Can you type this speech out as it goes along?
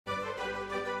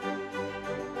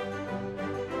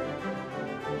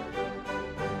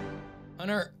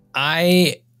Hunter,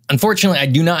 unfortunately, I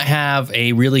do not have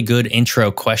a really good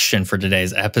intro question for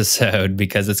today's episode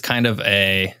because it's kind of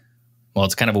a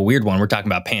weird one. We're talking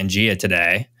about Pangea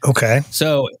today. Okay.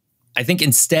 So I think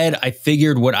instead I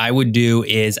figured what I would do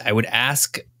is I would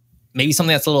ask maybe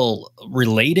something that's a little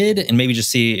related and maybe just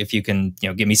see if you can,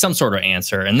 give me some sort of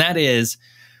answer. And that is,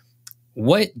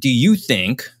 what do you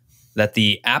think that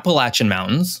the Appalachian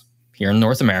Mountains here in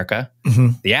North America,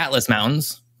 the Atlas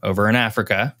Mountains over in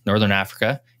Africa, Northern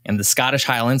Africa, and the Scottish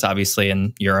Highlands, obviously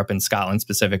in Europe and Scotland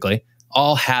specifically,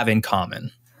 all have in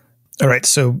common? All right.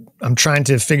 So I'm trying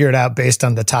to figure it out based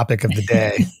on the topic of the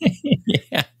day.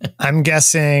 Yeah. I'm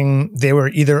guessing they were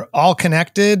either all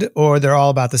connected or they're all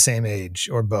about the same age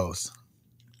or both.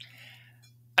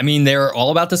 I mean, they're all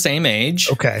about the same age.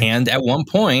 Okay. And at one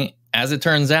point, as it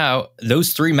turns out,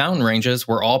 those three mountain ranges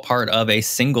were all part of a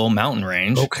single mountain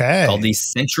range called the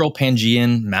Central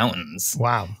Pangean Mountains.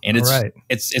 Wow. And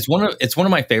it's one of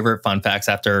my favorite fun facts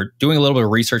after doing a little bit of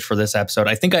research for this episode.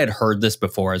 I think I had heard this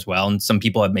before as well. And some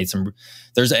people have made some,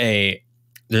 there's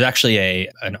actually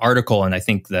an article in, I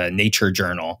think, the Nature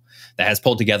Journal that has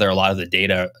pulled together a lot of the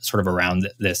data sort of around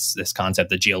this concept,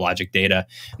 the geologic data.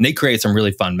 And they create some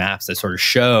really fun maps that sort of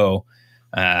show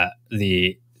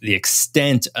the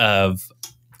extent of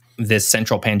this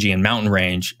Central Pangean mountain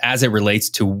range as it relates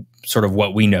to sort of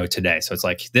what we know today. So it's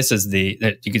like,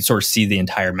 you can sort of see the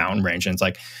entire mountain range. And it's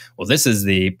like, well, this is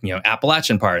the,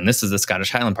 Appalachian part, and this is the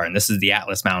Scottish Highland part, and this is the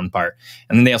Atlas Mountain part.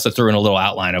 And then they also threw in a little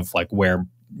outline of like where,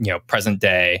 present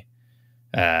day,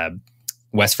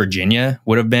 West Virginia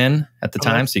would have been at the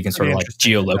time. So you can sort of like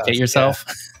geolocate yourself.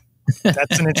 Yeah.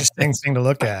 That's an interesting thing to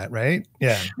look at, right?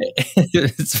 Yeah.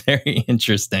 It's very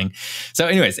interesting. So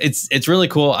anyways, it's really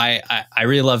cool. I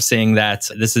really love seeing that.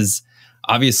 This is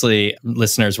obviously,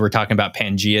 listeners, we're talking about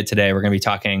Pangea today. We're going to be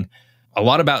talking a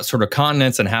lot about sort of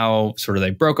continents and how sort of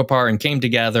they broke apart and came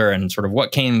together and sort of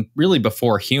what came really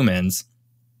before humans.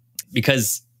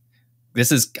 Because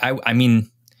this is, I mean,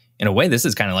 in a way, this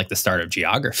is kind of like the start of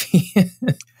geography.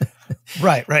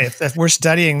 Right. If we're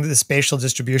studying the spatial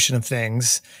distribution of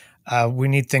things, we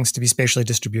need things to be spatially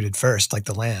distributed first, like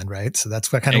the land, right? So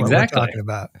that's what what we're talking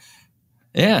about.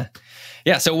 Yeah.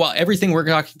 Yeah. So while everything we're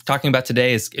talking about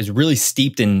today is really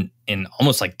steeped in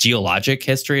almost like geologic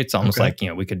history, it's almost like,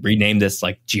 we could rename this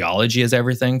like geology as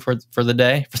everything for the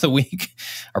day, for the week,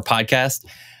 our podcast.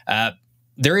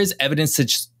 There is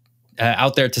evidence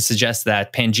out there to suggest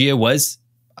that Pangea was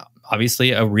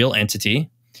obviously a real entity.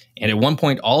 And at one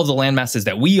point, all of the land masses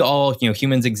that we all,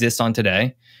 humans exist on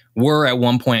today were at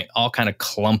one point all kind of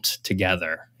clumped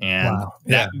together. And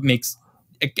that makes,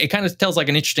 it kind of tells like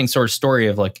an interesting sort of story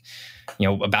of like,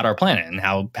 about our planet and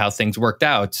how things worked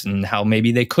out and how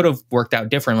maybe they could have worked out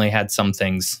differently had some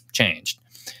things changed.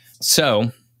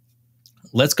 So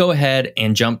let's go ahead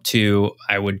and jump to,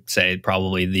 I would say,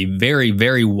 probably the very,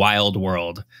 very wild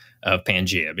world of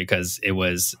Pangea, because it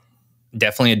was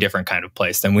definitely a different kind of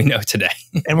place than we know today.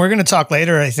 And we're going to talk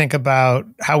later, I think, about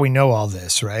how we know all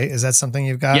this, right? Is that something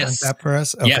you've got on tap for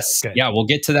us? Okay, yes. Good. Yeah, we'll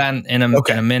get to that in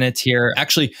a minute here.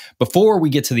 Actually, before we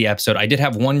get to the episode, I did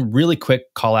have one really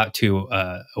quick call out to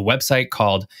a website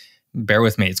called, bear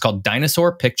with me, it's called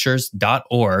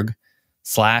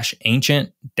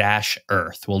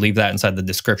dinosaurpictures.org/ancient-earth. We'll leave that inside the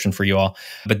description for you all.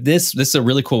 But this is a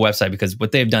really cool website because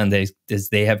what they've done is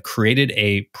they have created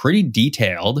a pretty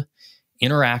detailed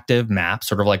interactive map,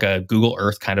 sort of like a Google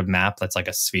Earth kind of map that's like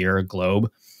a sphere, a globe.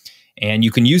 And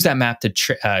you can use that map to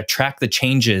track the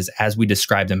changes as we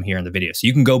describe them here in the video. So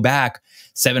you can go back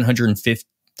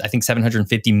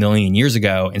 750 million years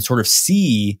ago and sort of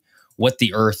see what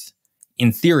the Earth,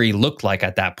 in theory, looked like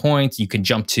at that point. You can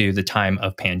jump to the time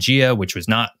of Pangea, which was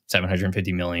not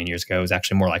 750 million years ago. It was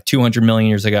actually more like 200 million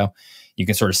years ago. You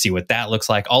can sort of see what that looks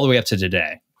like all the way up to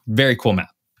today. Very cool map.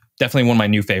 Definitely one of my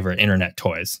new favorite internet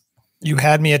toys. You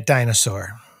had me at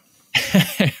dinosaur.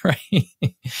 Right.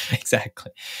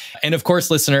 Exactly. And of course,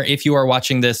 listener, if you are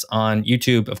watching this on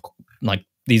YouTube, like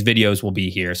these videos will be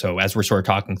here. So as we're sort of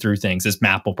talking through things, this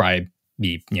map will probably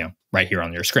be, right here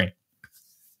on your screen.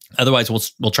 Otherwise,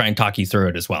 we'll try and talk you through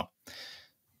it as well.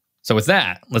 So with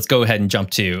that, let's go ahead and jump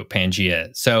to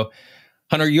Pangea. So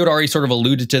Hunter, you had already sort of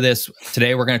alluded to this.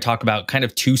 Today, we're going to talk about kind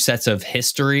of two sets of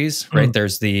histories, right?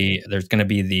 There's going to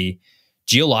be the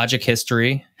geologic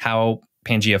history, how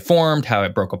Pangea formed, how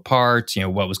it broke apart,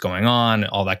 what was going on,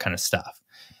 all that kind of stuff.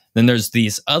 Then there's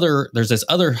this other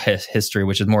history,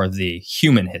 which is more of the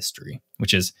human history,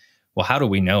 which is, well, how do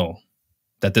we know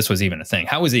that this was even a thing?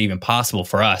 How was it even possible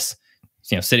for us,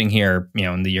 sitting here,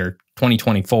 in the year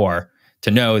 2024,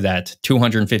 to know that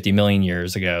 250 million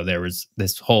years ago, there was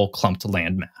this whole clumped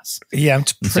landmass? Yeah, I'm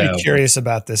pretty curious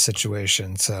about this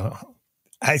situation. So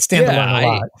I stand to learn a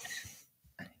lot.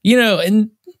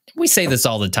 And we say this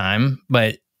all the time,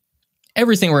 but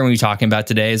everything we're going to be talking about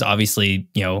today is obviously,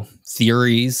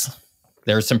 theories.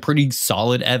 There's some pretty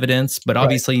solid evidence, but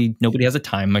obviously nobody has a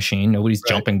time machine. Nobody's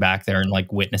jumping back there and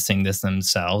like witnessing this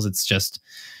themselves. It's just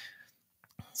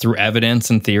through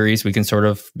evidence and theories, we can sort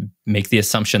of make the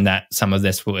assumption that some of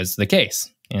this was the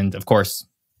case. And of course,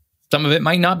 some of it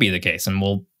might not be the case. And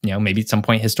we'll, maybe at some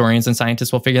point historians and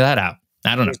scientists will figure that out.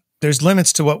 I don't know. There's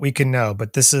limits to what we can know,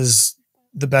 but this is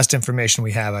the best information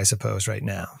we have, I suppose, right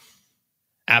now.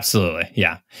 Absolutely.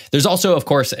 Yeah. There's also, of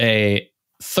course, a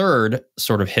third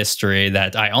sort of history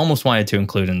that I almost wanted to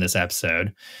include in this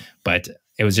episode, but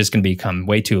it was just going to become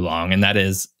way too long. And that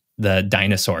is the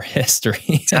dinosaur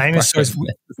history. Dinosaurs.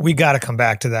 We got to come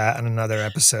back to that on another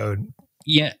episode.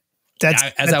 Yeah.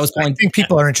 I think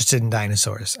people are interested in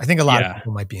dinosaurs. I think a lot of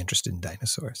people might be interested in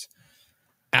dinosaurs.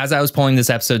 As I was pulling this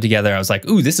episode together, I was like,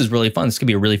 ooh, this is really fun. This could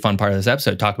be a really fun part of this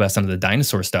episode. Talk about some of the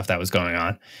dinosaur stuff that was going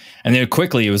on. And then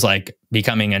quickly it was like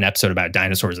becoming an episode about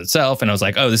dinosaurs itself. And I was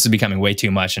like, oh, this is becoming way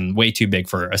too much and way too big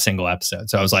for a single episode.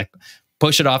 So I was like,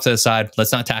 push it off to the side.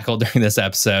 Let's not tackle during this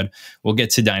episode. We'll get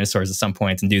to dinosaurs at some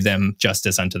point and do them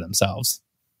justice unto themselves.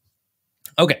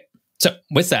 Okay. So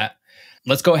with that,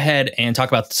 let's go ahead and talk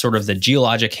about sort of the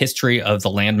geologic history of the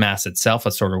landmass itself.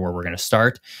 That's sort of where we're going to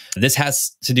start. This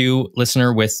has to do,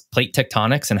 listener, with plate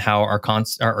tectonics and how our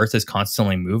Earth is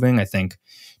constantly moving. I think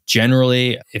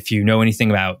generally, if you know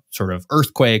anything about sort of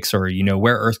earthquakes or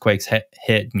where earthquakes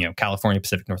hit, California,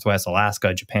 Pacific Northwest,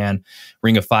 Alaska, Japan,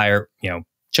 Ring of Fire,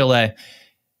 Chile,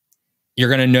 you're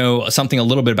going to know something a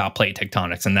little bit about plate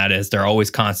tectonics. And that is they're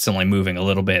always constantly moving a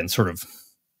little bit and sort of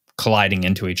colliding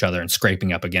into each other and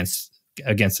scraping up against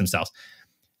themselves.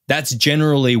 That's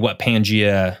generally what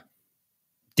Pangea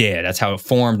did. That's how it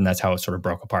formed, and that's how it sort of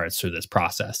broke apart. It's through this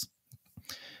process.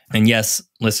 And yes,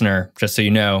 listener, just so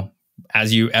you know,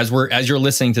 as you're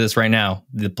listening to this right now,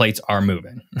 the plates are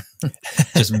moving,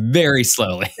 just very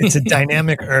slowly. It's a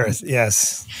dynamic Earth.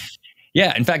 Yes.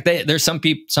 Yeah. In fact, there's some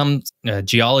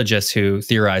geologists who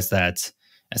theorize that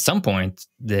at some point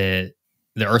the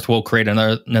Earth will create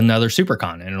another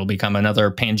supercontinent. It'll become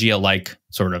another Pangea-like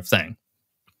sort of thing.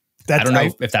 I don't know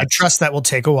if that's... I trust that will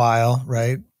take a while,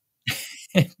 right?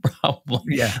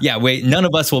 Probably. Yeah. Yeah. Wait, none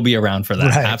of us will be around for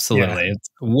that. Right, absolutely. Yeah. It's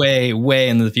way, way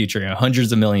into the future,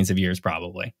 hundreds of millions of years,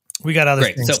 probably. We got other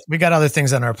things. We got other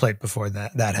things on our plate before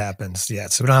that happens. Yeah.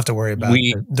 So we don't have to worry about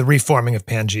the reforming of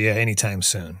Pangea anytime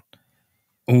soon.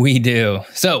 We do.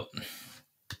 So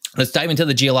let's dive into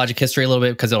the geologic history a little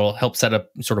bit because it'll help set up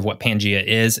sort of what Pangea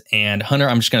is. And Hunter,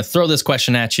 I'm just going to throw this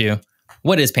question at you.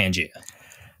 What is Pangea?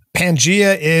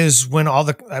 Pangea is when all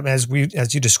the, as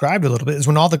you described a little bit, is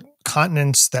when all the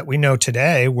continents that we know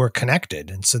today were connected.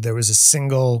 And so there was a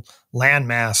single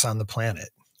landmass on the planet.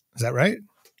 Is that right?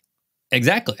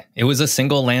 Exactly. It was a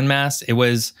single landmass.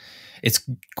 It's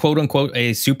quote unquote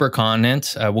a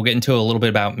supercontinent. We'll get into a little bit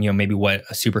about, maybe what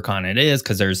a supercontinent is,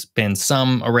 because there's been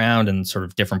some around in sort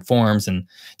of different forms and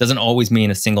doesn't always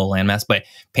mean a single landmass. But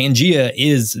Pangea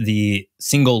is the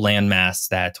single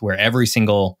landmass where every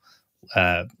single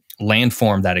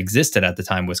landform that existed at the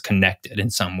time was connected in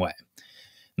some way.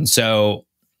 And so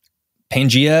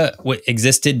Pangea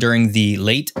existed during the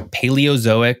late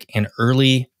Paleozoic and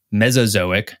early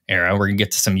Mesozoic era. We're going to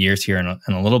get to some years here in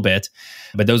a little bit,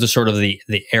 but those are sort of the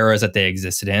eras that they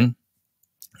existed in.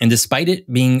 And despite it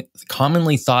being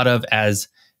commonly thought of as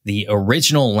the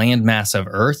original landmass of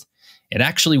Earth, it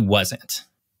actually wasn't.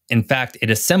 In fact, it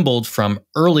assembled from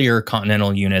earlier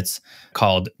continental units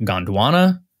called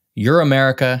Gondwana,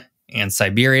 Euramerica, and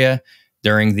Siberia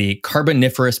during the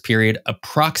Carboniferous period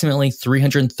approximately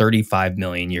 335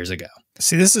 million years ago.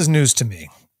 See, this is news to me.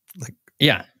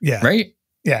 Yeah. Right?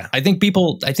 Yeah. I think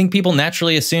people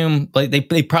naturally assume, like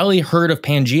they probably heard of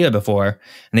Pangea before,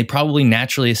 and they probably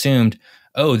naturally assumed,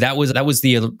 oh, that was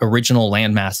the original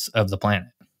landmass of the planet.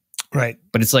 Right.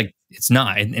 But it's like, it's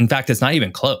not. In fact, it's not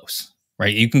even close,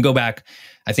 right? You can go back.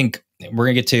 I think we're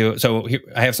going to get to, so here,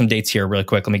 I have some dates here really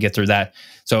quick. Let me get through that.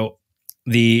 So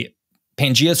the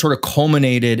Pangea sort of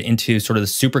culminated into sort of the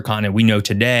supercontinent we know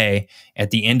today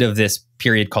at the end of this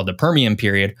period called the Permian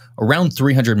period, around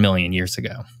 300 million years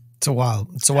ago. It's a while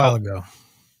ago.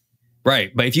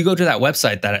 Right. But if you go to that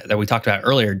website that we talked about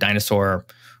earlier,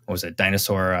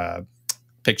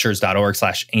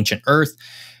 dinosaurpictures.org/ancient Earth,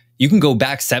 you can go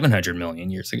back 700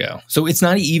 million years ago. So it's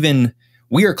not even,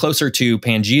 we are closer to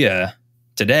Pangea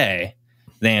today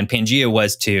than Pangea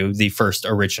was to the first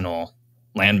original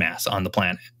landmass on the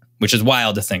planet, which is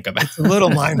wild to think about. It's a little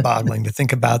mind-boggling to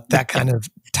think about that kind of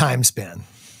time span.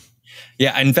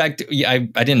 Yeah. In fact, I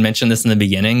didn't mention this in the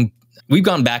beginning. We've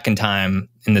gone back in time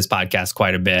in this podcast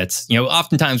quite a bit.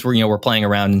 Oftentimes we're playing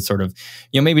around in sort of,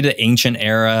 maybe the ancient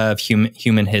era of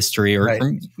human history, or, right.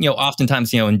 or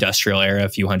oftentimes, industrial era a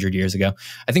few hundred years ago.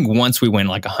 I think once we went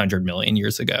like 100 million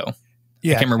years ago.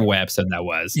 Yeah. I can't remember what episode that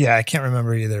was. Yeah, I can't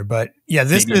remember either. But yeah,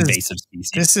 this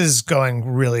is going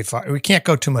really far. We can't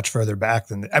go too much further back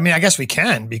than I mean, I guess we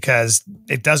can because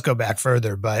it does go back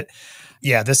further. But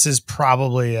yeah, this is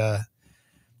probably a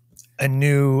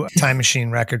new time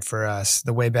machine record for us.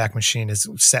 The Wayback Machine is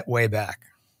set way back.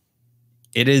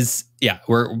 It is. Yeah,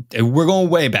 we're going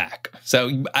way back.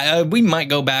 So we might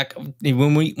go back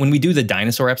when we do the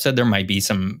dinosaur episode. There might be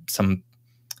some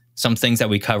things that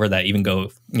we cover that even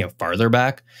go, farther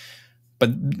back,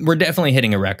 but we're definitely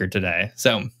hitting a record today.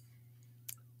 So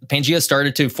Pangea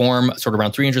started to form sort of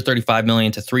around 335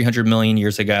 million to 300 million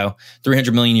years ago.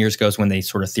 300 million years ago is when they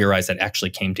sort of theorized that it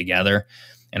actually came together.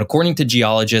 And according to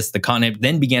geologists, the continent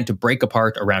then began to break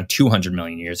apart around 200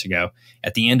 million years ago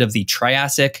at the end of the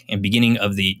Triassic and beginning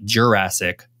of the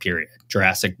Jurassic period.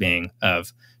 Jurassic being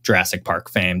of Jurassic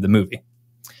Park fame, the movie.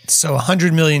 So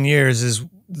 100 million years is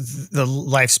the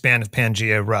lifespan of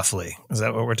Pangea, roughly. Is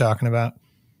that what we're talking about?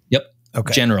 Yep.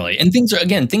 Okay. Generally. And things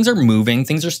are moving.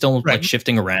 Things are still like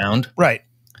shifting around. Right.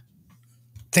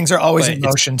 Things are always in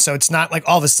motion. So it's not like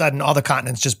all of a sudden all the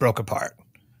continents just broke apart.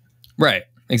 Right.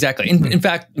 Exactly. In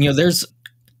fact, there's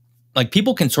like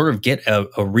people can sort of get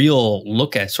a real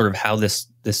look at sort of how these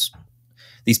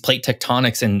plate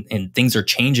tectonics and things are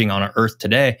changing on our Earth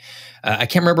today. I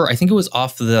can't remember. I think it was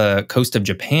off the coast of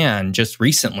Japan just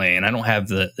recently, and I don't have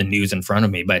the news in front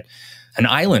of me, but an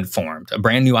island formed, a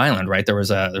brand new island, right? There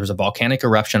was a volcanic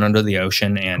eruption under the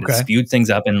ocean, and it spewed things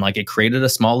up, and like it created a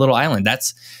small little island.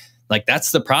 That's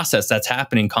the process that's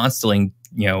happening constantly,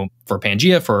 for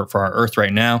Pangea, for our Earth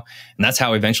right now. And that's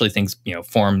how eventually things,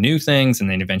 form new things and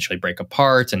then eventually break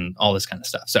apart and all this kind of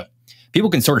stuff. So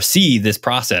people can sort of see this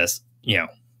process,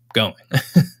 going.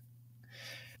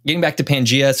 Getting back to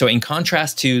Pangea, so in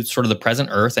contrast to sort of the present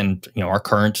Earth and our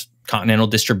current continental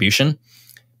distribution,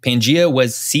 Pangea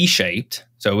was C-shaped.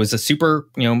 So it was a super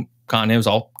continent. It was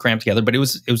all cramped together, but it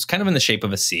was kind of in the shape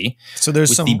of a C. So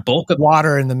there's some bulk of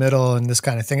water in the middle and this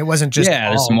kind of thing. It wasn't just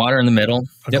there's some water in the middle,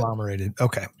 agglomerated. Yep.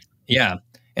 Okay, yeah,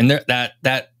 and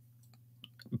that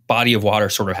body of water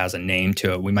sort of has a name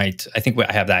to it. I think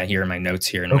I have that here in my notes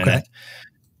here in a minute.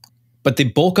 But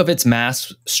the bulk of its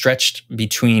mass stretched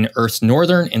between Earth's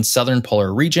northern and southern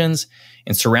polar regions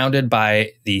and surrounded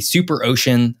by the super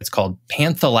ocean. It's called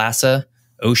Panthalassa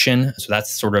Ocean. So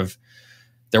that's sort of,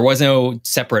 there was no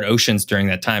separate oceans during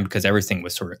that time because everything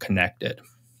was sort of connected.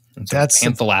 And so that's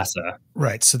Panthalassa.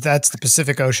 Right. So that's the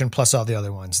Pacific Ocean plus all the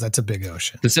other ones. That's a big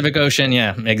ocean. Pacific Ocean.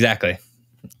 Yeah, exactly.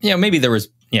 Maybe there was,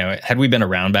 had we been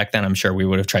around back then, I'm sure we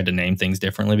would have tried to name things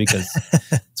differently because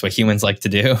that's what humans like to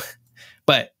do.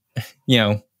 But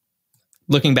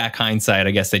looking back hindsight,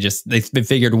 I guess they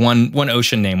figured one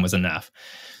ocean name was enough.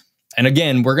 And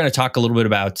again, we're going to talk a little bit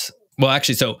about,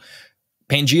 so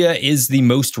Pangea is the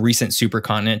most recent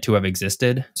supercontinent to have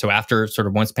existed. So after sort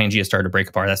of once Pangea started to break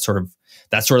apart, that's sort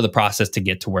of the process to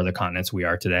get to where the continents we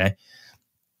are today.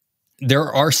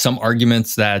 There are some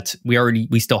arguments that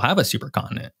we still have a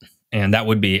supercontinent, and that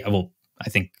would be, I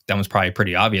think that was probably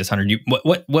pretty obvious.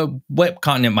 What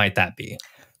continent might that be?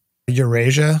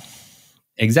 Eurasia.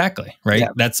 Exactly. Right. Yeah.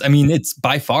 It's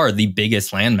by far the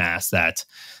biggest landmass that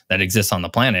exists on the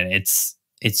planet.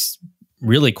 It's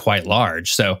really quite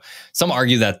large. So some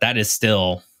argue that is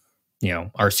still,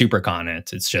 our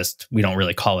supercontinent. It's just, we don't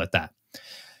really call it that.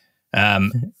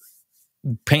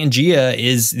 Pangea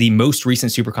is the most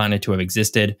recent supercontinent to have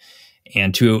existed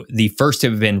and to the first to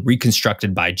have been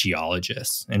reconstructed by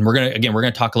geologists. And we're going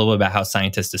to talk a little bit about how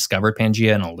scientists discovered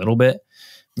Pangea in a little bit.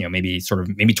 Maybe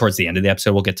towards the end of the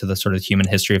episode, we'll get to the sort of human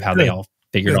history of how they all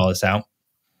figured all this out.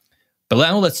 But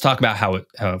now let's talk about how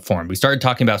it formed. We started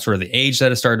talking about sort of the age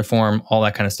that it started to form, all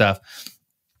that kind of stuff.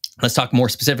 Let's talk more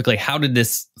specifically, how did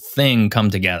this thing come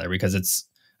together? Because it's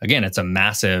a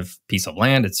massive piece of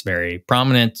land. It's very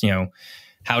prominent.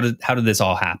 How did this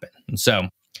all happen? And so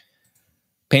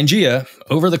Pangea,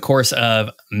 over the course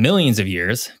of millions of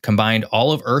years, combined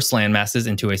all of Earth's land masses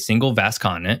into a single vast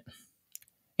continent.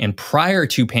 And prior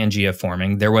to Pangea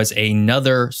forming, there was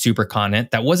another supercontinent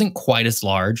that wasn't quite as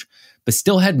large, but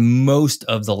still had most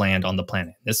of the land on the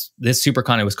planet. This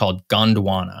supercontinent was called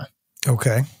Gondwana.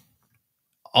 Okay.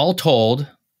 All told,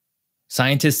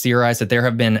 scientists theorize that there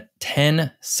have been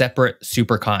 10 separate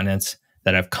supercontinents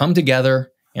that have come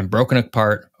together and broken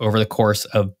apart over the course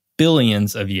of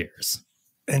billions of years.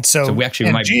 And so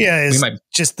Pangea is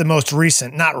just the most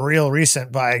recent, not real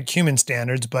recent by human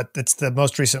standards, but it's the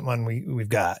most recent one we've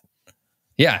got.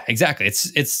 Yeah, exactly.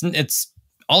 It's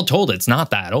all told, it's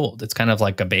not that old. It's kind of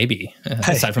like a baby,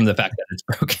 aside from the fact that it's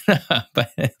broken up.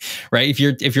 But, right, if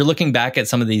you're looking back at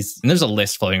some of these, and there's a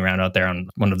list floating around out there on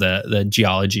one of the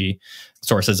geology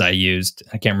sources I used.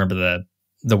 I can't remember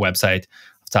the website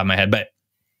off the top of my head, but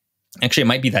actually it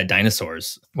might be that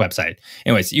dinosaurs website.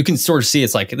 Anyways, you can sort of see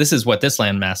it's like, this is what this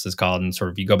landmass is called, and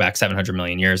sort of you go back 700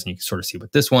 million years, and you can sort of see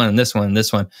what this one and this one and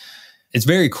this one. It's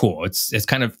very cool. It's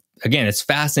kind of, again, it's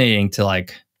fascinating to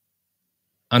like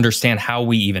understand how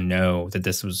we even know that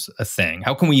this was a thing.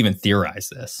 How can we even theorize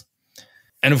this?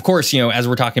 And of course, as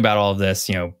we're talking about all of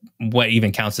this, what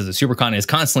even counts as a supercontinent is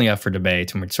constantly up for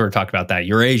debate. And we sort of talked about that.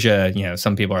 Eurasia,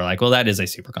 some people are like, well, that is a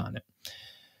supercontinent.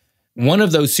 One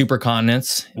of those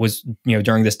supercontinents was,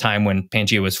 during this time when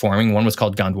Pangaea was forming. One was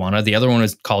called Gondwana. The other one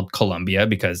was called Columbia,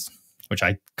 which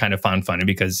I kind of found funny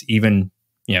because even,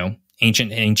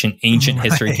 ancient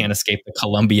history can't escape the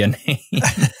Columbia name.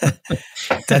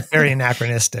 That's very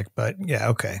anachronistic, but yeah,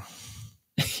 okay.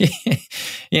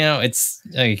 It's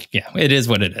it is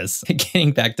what it is.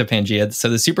 Getting back to Pangaea, so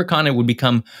the supercontinent would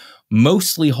become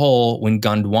mostly whole when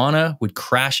Gondwana would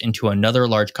crash into another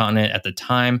large continent at the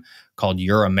time called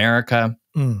Euramerica.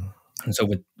 And so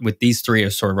with these three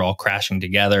are sort of all crashing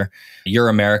together.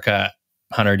 Euramerica,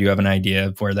 Hunter, do you have an idea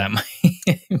of where that might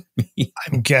be?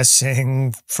 I'm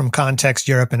guessing from context,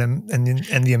 Europe and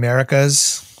the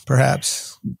Americas,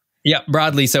 perhaps. Yeah,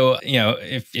 broadly. So,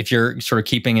 if you're sort of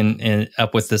keeping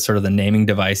up with this sort of the naming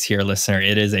device here, listener,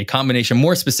 it is a combination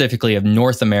more specifically of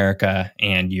North America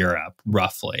and Europe,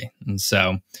 roughly. And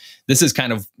so this is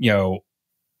kind of,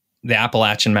 the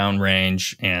Appalachian Mountain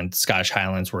Range and Scottish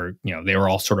Highlands were, they were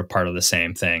all sort of part of the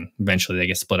same thing. Eventually they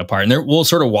get split apart. And we'll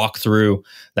sort of walk through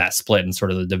that split and sort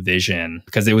of the division,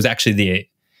 because it was actually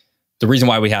the reason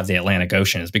why we have the Atlantic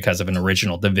Ocean is because of an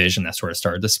original division that sort of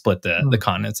started to split the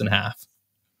continents in half.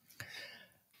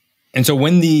 And so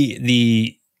when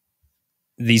these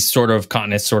sort of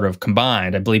continents sort of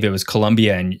combined, I believe it was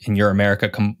Columbia and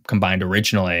Euramerica combined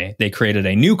originally, they created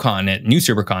a new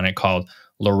supercontinent called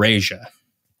Laurasia.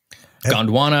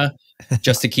 Gondwana,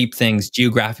 just to keep things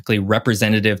geographically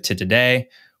representative to today,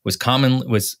 was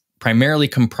primarily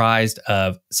comprised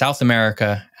of South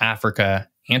America, Africa,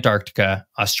 Antarctica,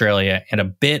 Australia, and a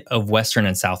bit of Western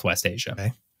and Southwest Asia.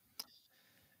 Okay.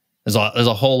 There's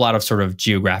a whole lot of sort of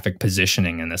geographic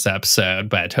positioning in this episode,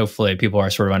 but hopefully people are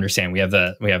sort of understanding. We have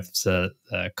the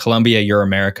Columbia,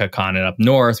 Euramerica continent up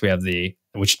north. We have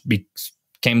which became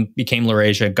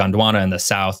Laurasia, Gondwana in the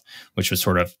south, which was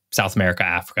sort of South America,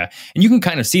 Africa. And you can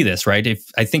kind of see this, right?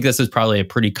 I think this is probably a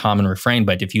pretty common refrain,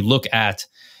 but if you look at,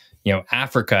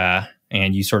 Africa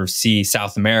and you sort of see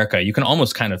South America, you can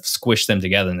almost kind of squish them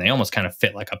together and they almost kind of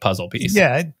fit like a puzzle piece.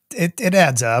 Yeah, it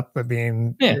adds up. I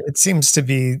mean, It seems to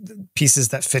be pieces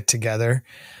that fit together.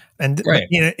 And, right.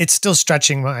 It's still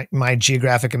stretching my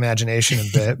geographic imagination a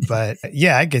bit, but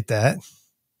yeah, I get that.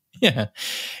 Yeah.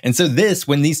 And so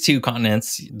when these two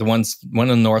continents, one in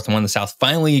the north and one in the south,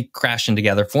 finally crashing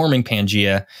together, forming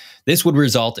Pangaea, this would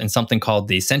result in something called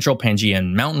the Central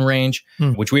Pangean Mountain Range,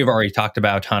 which we've already talked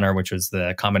about, Hunter, which was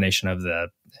the combination of the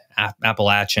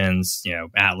Appalachians,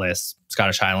 Atlas,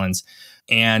 Scottish Highlands.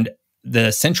 And the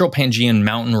Central Pangean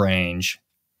Mountain Range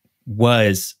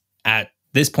was, at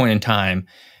this point in time,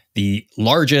 the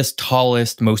largest,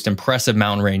 tallest, most impressive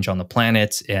mountain range on the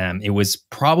planet. It was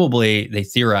probably, they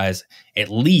theorize, at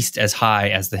least as high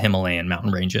as the Himalayan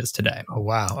mountain range is today. Oh,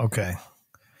 wow. Okay.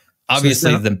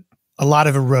 Obviously, a lot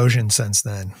of erosion since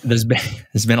then. There's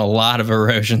been a lot of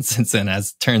erosion since then,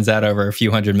 as it turns out, over a few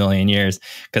 100 million years,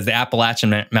 because the Appalachian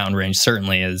mountain range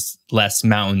certainly is less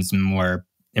mountains and more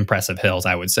impressive hills,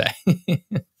 I would say.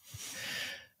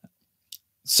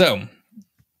 So,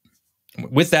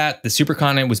 with that, the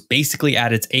supercontinent was basically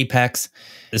at its apex.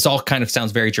 This all kind of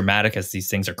sounds very dramatic as these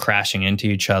things are crashing into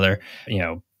each other.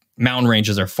 Mountain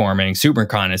ranges are forming,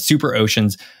 supercontinents, super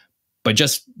oceans. But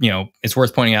just, it's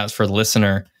worth pointing out for the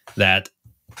listener that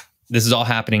this is all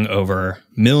happening over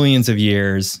millions of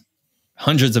years,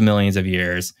 hundreds of millions of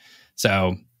years.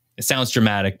 So it sounds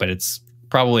dramatic, but it's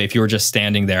probably, if you were just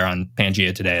standing there on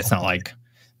Pangaea today, it's not like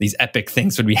these epic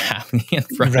things would be happening in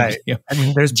front of you. I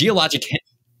mean, there's geologic.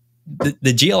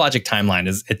 The geologic timeline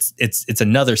is it's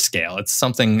another scale. It's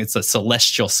a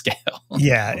celestial scale.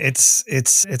 Yeah,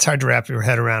 it's hard to wrap your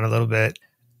head around a little bit.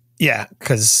 Yeah,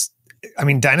 because I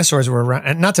mean, dinosaurs were around,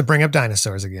 and not to bring up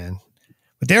dinosaurs again,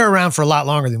 but they were around for a lot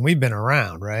longer than we've been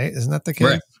around, right? Isn't that the case?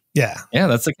 Right. Yeah. Yeah,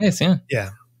 that's the case. Yeah. Yeah.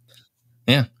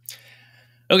 Yeah.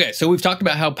 Okay, so we've talked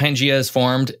about how Pangaea is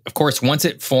formed. Of course, once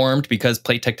it formed, because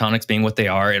plate tectonics being what they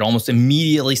are, it almost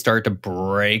immediately started to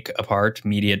break apart.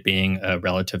 Immediate being a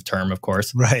relative term, of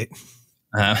course. Right.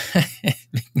 Uh,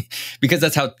 because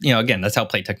that's how, again, that's how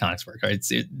plate tectonics work. Right?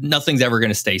 Nothing's ever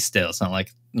going to stay still. It's not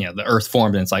like, the Earth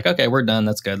formed and it's like, okay, we're done.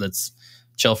 That's good. Let's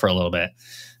chill for a little bit.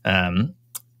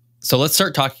 So let's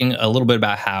start talking a little bit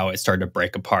about how it started to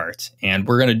break apart. And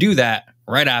we're going to do that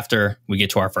right after we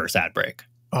get to our first ad break.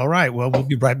 All right. Well, we'll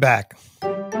be right back.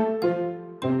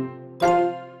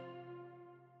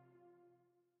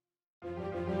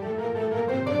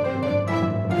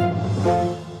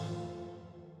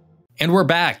 And we're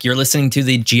back. You're listening to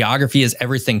the Geography is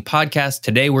Everything podcast.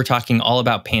 Today, we're talking all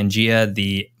about Pangaea,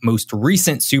 the most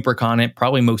recent supercontinent,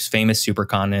 probably most famous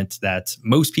supercontinent that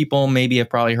most people maybe have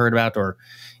probably heard about, or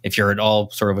if you're at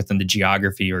all sort of within the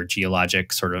geography or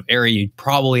geologic sort of area, you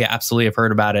probably absolutely have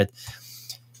heard about it.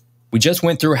 We just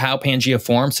went through how Pangaea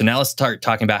formed, so now let's start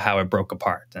talking about how it broke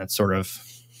apart. That's sort of,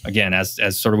 again, as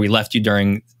sort of we left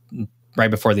you right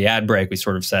before the ad break, we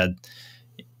sort of said,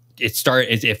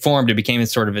 it formed, it became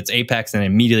sort of its apex, and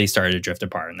immediately started to drift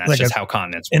apart. And that's like just how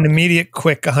continents work. An immediate,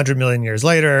 quick 100 million years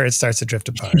later, it starts to drift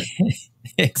apart.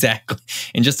 Exactly.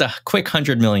 In just a quick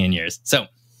 100 million years. So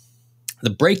the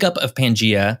breakup of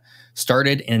Pangaea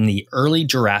started in the early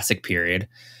Jurassic period,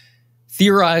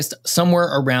 theorized somewhere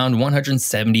around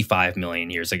 175 million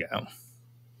years ago.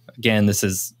 Again,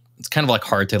 it's kind of like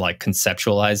hard to like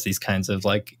conceptualize these kinds of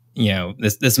like,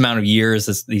 this amount of years,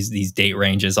 these date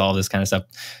ranges, all this kind of stuff.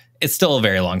 It's still a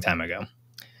very long time ago.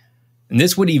 And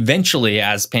this would eventually,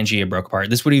 as Pangaea broke apart,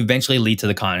 this would eventually lead to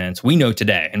the continents we know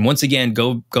today. And once again,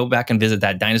 go back and visit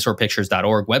that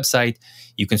dinosaurpictures.org website.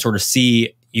 You can sort of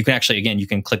see, you can actually, again, you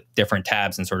can click different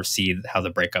tabs and sort of see how the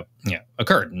breakup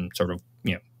occurred and sort of,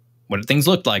 what things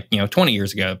looked like, 20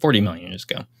 years ago, 40 million years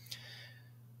ago.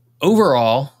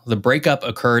 Overall, the breakup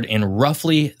occurred in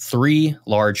roughly 3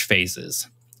 large phases.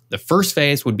 The first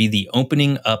phase would be the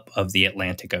opening up of the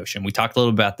Atlantic Ocean. We talked a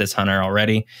little about this, Hunter,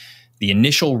 already. The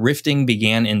initial rifting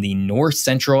began in the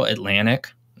north-central Atlantic.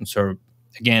 And so,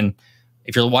 again,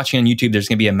 if you're watching on YouTube, there's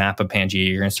going to be a map of Pangaea.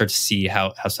 You're going to start to see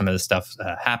how some of this stuff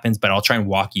happens, but I'll try and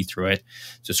walk you through it.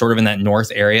 So sort of in that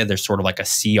north area, there's sort of like a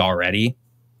sea already.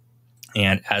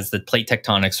 And as the plate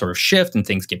tectonics sort of shift and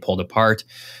things get pulled apart,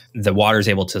 the water is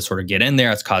able to sort of get in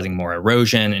there. It's causing more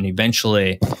erosion. And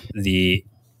eventually, the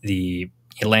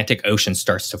Atlantic Ocean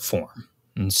starts to form.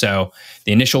 And so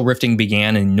the initial rifting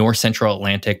began in north-central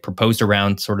Atlantic, proposed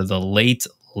around sort of the late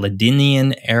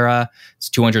Ladinian era. It's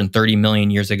 230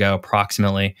 million years ago,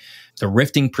 approximately. The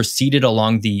rifting proceeded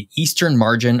along the eastern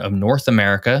margin of North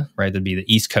America, right? That'd be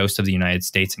the east coast of the United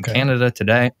States and Canada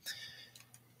today.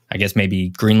 I guess maybe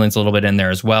Greenland's a little bit in there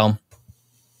as well.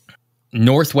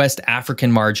 Northwest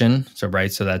African margin. So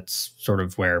that's sort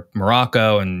of where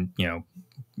Morocco and,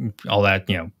 all that,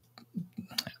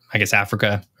 I guess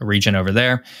Africa region over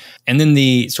there. And then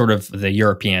the sort of the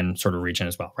European sort of region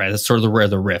as well, right? That's sort of where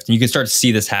the rift. And you can start to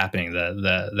see this happening,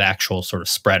 the actual sort of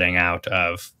spreading out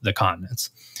of the continents.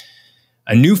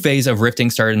 A new phase of rifting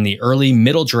started in the early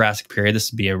middle Jurassic period.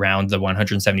 This would be around the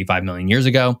 175 million years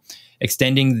ago,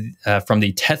 extending from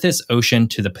the Tethys Ocean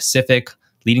to the Pacific,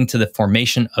 leading to the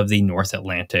formation of the North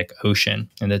Atlantic Ocean.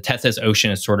 And the Tethys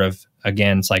Ocean is sort of,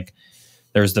 again, it's like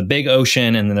there's the big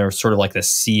ocean, and then there's sort of like the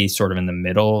sea sort of in the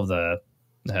middle of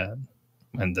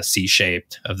and the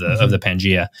C-shaped of the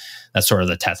Pangaea. That's sort of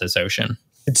the Tethys Ocean.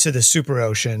 It's to the super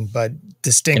ocean, but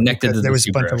distinct connected because to there was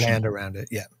a bunch ocean. of land around it.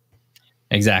 Yeah.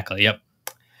 Exactly. Yep.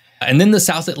 And then the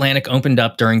South Atlantic opened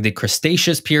up during the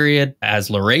Cretaceous period as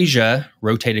Laurasia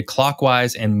rotated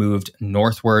clockwise and moved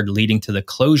northward, leading to the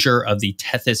closure of the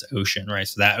Tethys Ocean, right?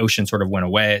 So that ocean sort of went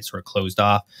away. It sort of closed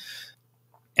off.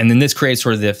 And then this creates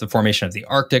sort of the formation of the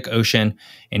Arctic Ocean,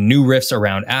 and new rifts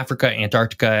around Africa,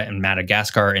 Antarctica, and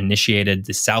Madagascar initiated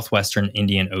the southwestern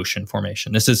Indian Ocean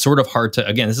formation. This is sort of hard to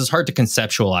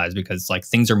conceptualize because like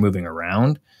things are moving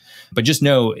around, but just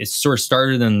know it's sort of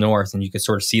started in the north, and you can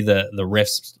sort of see the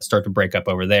rifts start to break up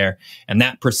over there. And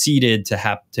that proceeded to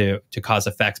have to cause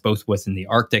effects both within the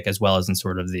Arctic as well as in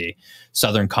sort of the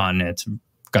southern continent,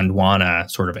 Gondwana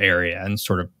sort of area, and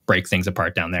sort of break things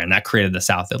apart down there. And that created the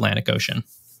South Atlantic Ocean.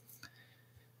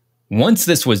 Once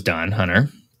this was done, Hunter,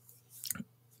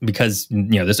 because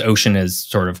this ocean is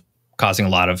sort of causing a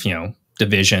lot of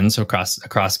divisions across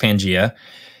Pangaea,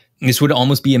 this would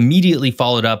almost be immediately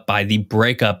followed up by the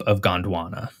breakup of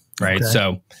Gondwana, right? Okay.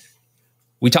 So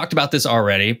we talked about this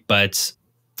already, but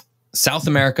South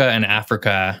America and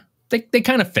Africa, they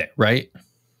kind of fit, right?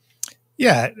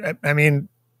 Yeah, I mean,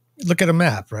 look at a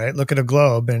map, right? Look at a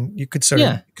globe, and you can sort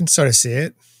of see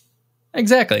it.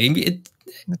 Exactly. It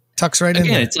tucks right in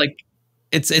there. It's like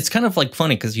it's kind of like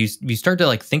funny because you start to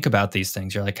like think about these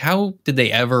things. You're like, how did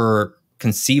they ever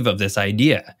conceive of this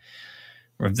idea,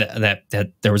 or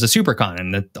that there was a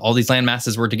supercontinent, that all these land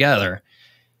masses were together.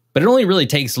 But it only really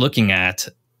takes looking at,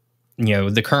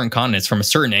 the current continents from a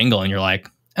certain angle, and you're like,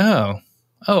 oh,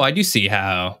 I do see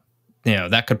how,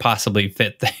 that could possibly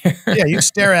fit there. Yeah, you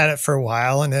stare at it for a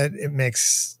while and it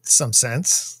makes some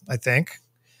sense, I think.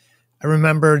 I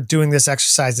remember doing this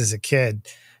exercise as a kid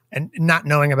and not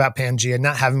knowing about Pangea,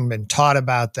 not having been taught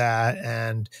about that,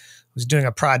 and was doing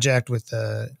a project with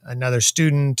another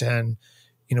student, and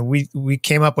we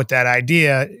came up with that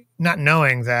idea, not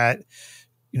knowing that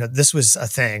this was a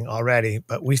thing already,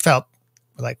 but we felt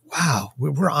like, wow,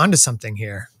 we're onto something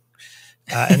here.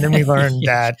 And then we learned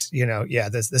that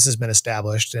this has been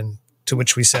established, and to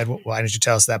which we said, well, why didn't you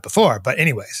tell us that before? But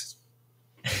anyways,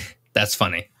 that's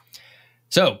funny.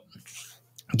 So,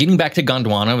 getting back to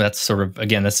Gondwana, that's sort of,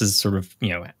 again, this is sort of,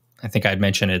 I think I'd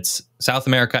mentioned it's South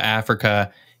America,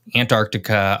 Africa,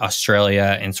 Antarctica,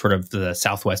 Australia, and sort of the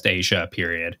Southwest Asia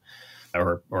period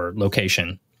or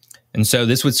location. And so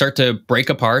this would start to break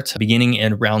apart beginning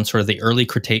in around sort of the early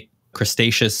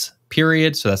Cretaceous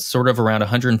period. So that's sort of around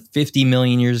 150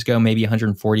 million years ago, maybe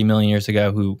 140 million years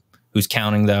ago, who's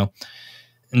counting though.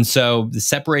 And so the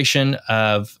separation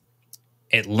of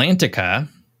Atlantica,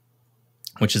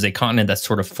 which is a continent that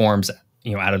sort of forms,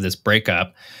 out of this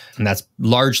breakup, and that's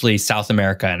largely South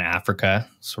America and Africa,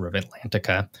 sort of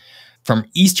Atlantica, from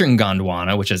eastern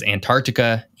Gondwana, which is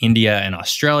Antarctica, India, and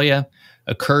Australia,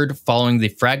 occurred following the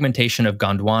fragmentation of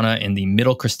Gondwana in the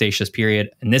Middle Cretaceous period.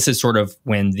 And this is sort of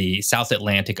when the South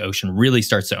Atlantic Ocean really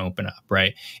starts to open up,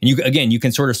 right? And you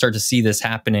can sort of start to see this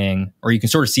happening, or you can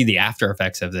sort of see the after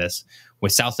effects of this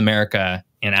with South America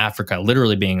and Africa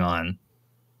literally being on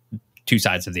two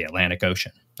sides of the Atlantic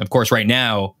Ocean. Of course, right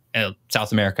now,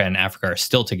 South America and Africa are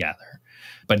still together.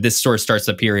 But this sort of starts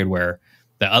the period where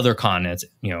the other continents,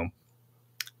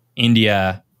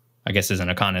 India, I guess isn't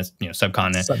a continent,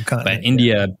 subcontinent. But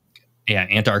India,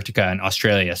 Antarctica and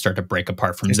Australia start to break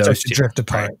apart from those two. Drift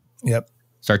apart. Right? Yep.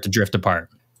 Start to drift apart.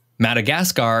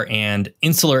 Madagascar and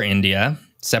insular India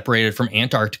separated from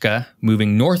Antarctica,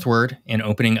 moving northward and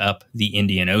opening up the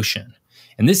Indian Ocean.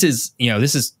 And this is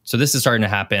starting to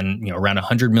happen, around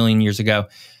 100 million years ago.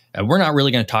 We're not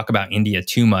really going to talk about India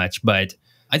too much, but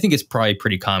I think it's probably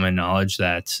pretty common knowledge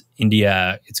that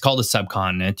India, it's called a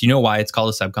subcontinent. Do you know why it's called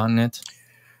a subcontinent?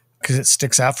 Because it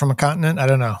sticks out from a continent? I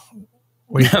don't know.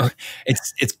 No,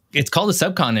 it's called a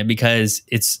subcontinent because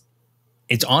it's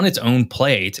on its own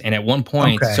plate. And at one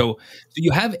point, so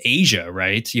you have Asia,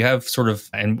 right? You have sort of,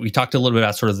 and we talked a little bit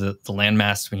about sort of the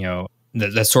landmass,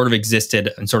 that sort of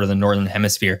existed in sort of the northern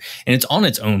hemisphere, and it's on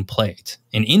its own plate.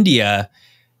 In India,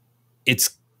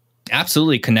 it's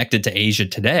absolutely connected to Asia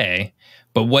today,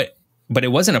 but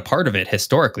it wasn't a part of it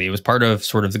historically. It was part of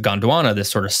sort of the Gondwana, this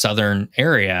sort of southern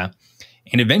area.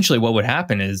 And eventually what would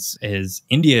happen is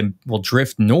India will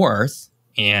drift north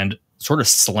and sort of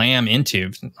slam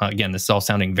into, again, this is all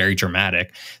sounding very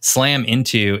dramatic, slam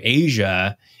into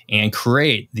Asia and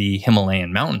create the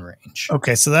Himalayan mountain range.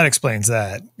 Okay, so that explains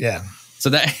that. Yeah. So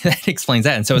that explains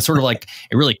that. And so it's sort of like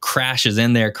it really crashes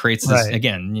in there, creates this,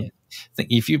 again,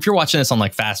 if you're watching this on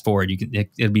like fast forward,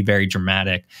 it'd be very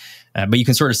dramatic. But you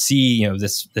can sort of see,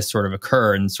 this sort of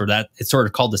occur, and sort of that it's sort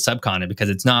of called the subcontinent because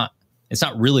it's not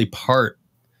really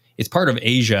it's part of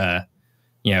Asia,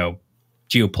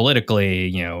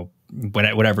 geopolitically,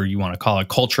 whatever you want to call it,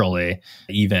 culturally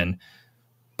even.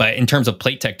 But in terms of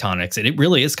plate tectonics, it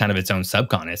really is kind of its own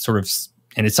subcontinent. It's sort of,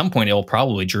 and at some point it will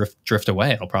probably drift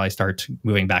away. It'll probably start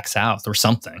moving back south or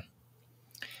something.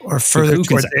 Or further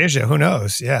towards Asia, who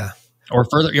knows? Yeah. Or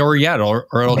further, or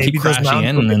it'll maybe keep crashing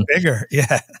in and then bigger.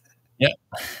 Yeah.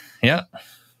 Yeah.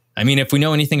 I mean, if we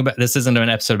know anything about, this isn't an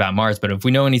episode about Mars, but if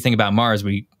we know anything about Mars,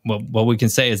 what we can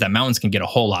say is that mountains can get a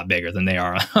whole lot bigger than they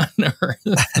are on Earth.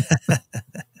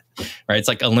 Right? It's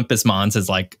like Olympus Mons is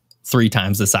like 3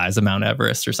 times the size of Mount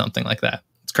Everest or something like that.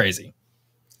 It's crazy.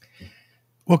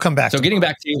 We'll come back. So getting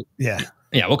back to yeah,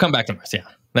 we'll come back to Mars.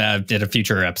 Yeah, did a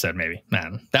future episode maybe.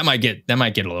 Man, that might get a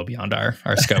little beyond our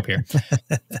scope here.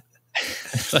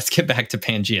 Let's get back to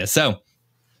Pangea. So,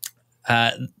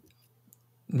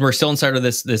 we're still inside of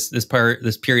this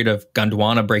period of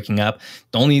Gondwana breaking up.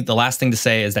 The last thing to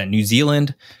say is that New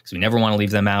Zealand, because we never want to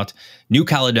leave them out, New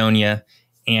Caledonia,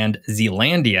 and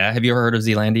Zealandia. Have you ever heard of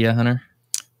Zealandia, Hunter?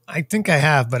 I think I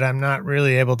have, but I'm not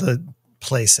really able to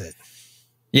place it.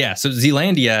 Yeah, so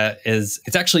Zealandia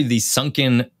it's actually the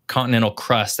sunken continental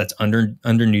crust that's under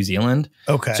New Zealand.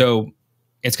 Okay. So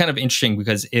it's kind of interesting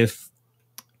because if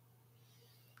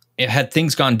it had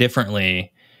things gone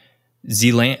differently,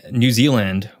 New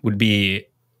Zealand would be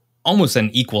almost an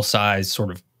equal size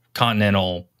sort of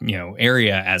continental,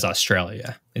 area as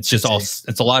Australia. It's just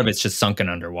it's a lot of it's just sunken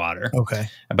underwater. Okay.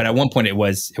 But at one point it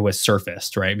was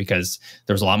surfaced, right? Because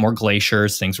there was a lot more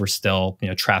glaciers. Things were still,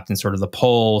 trapped in sort of the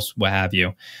poles, what have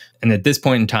you. And at this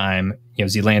point in time,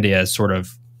 Zealandia is sort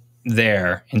of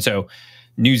there. And so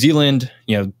New Zealand,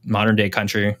 modern day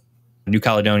country, New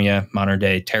Caledonia, modern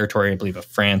day territory, I believe, of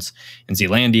France, and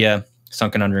Zealandia,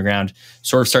 sunken underground,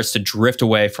 sort of starts to drift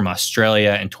away from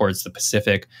Australia and towards the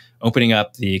Pacific, opening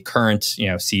up the current,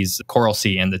 seas, the Coral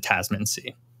Sea and the Tasman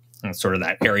Sea, and sort of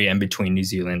that area in between New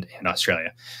Zealand and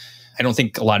Australia. I don't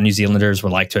think a lot of New Zealanders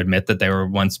would like to admit that they were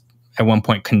at one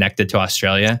point connected to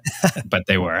Australia, but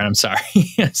they were. I'm sorry.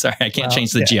 Sorry, I can't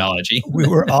change the geology. We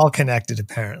were all connected,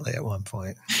 apparently, at one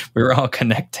point. We were all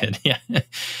connected. Yeah.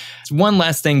 One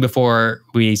last thing before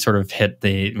we sort of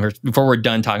before we're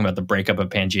done talking about the breakup of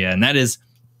Pangea, and that is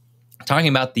talking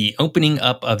about the opening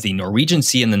up of the Norwegian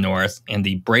Sea in the north and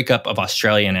the breakup of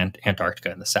Australia and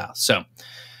Antarctica in the south. So,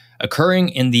 occurring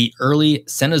in the early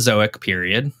Cenozoic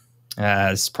period,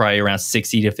 as probably around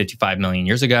 60 to 55 million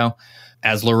years ago,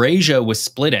 as Laurasia was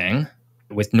splitting,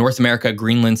 with North America,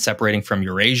 Greenland separating from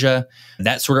Eurasia,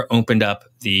 that sort of opened up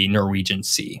the Norwegian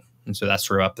Sea. And so that's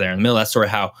sort of up there in the middle. That's sort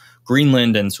of how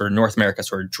Greenland and sort of North America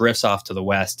sort of drifts off to the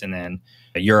west, and then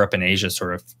Europe and Asia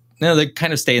sort of, they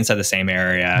kind of stay inside the same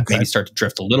area, okay, maybe start to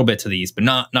drift a little bit to the east, but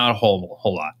not a whole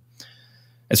lot,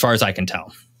 as far as I can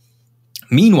tell.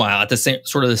 Meanwhile, at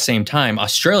the same time,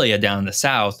 Australia down in the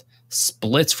south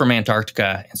splits from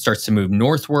Antarctica and starts to move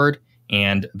northward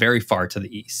and very far to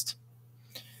the east.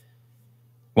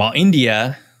 While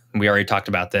India, we already talked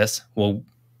about this, will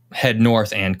head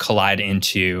north and collide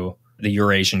into the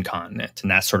Eurasian continent. And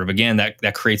that's sort of, again,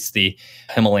 that creates the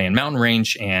Himalayan mountain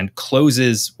range and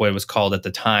closes what was called at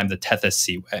the time the Tethys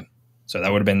Seaway. So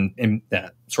that would have been in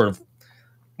that sort of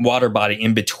water body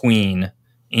in between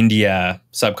India,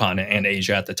 subcontinent, and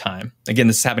Asia at the time. Again,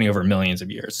 this is happening over millions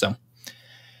of years. So,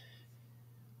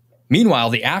 meanwhile,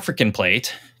 the African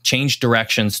plate changed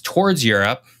directions towards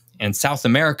Europe, and South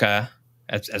America,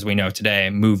 as we know today,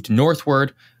 moved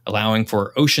northward, allowing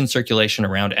for ocean circulation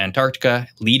around Antarctica,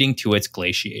 leading to its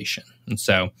glaciation. And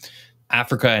so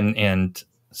Africa and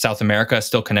South America,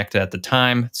 still connected at the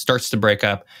time, starts to break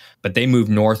up, but they move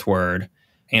northward.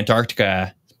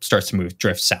 Antarctica starts to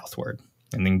drift southward,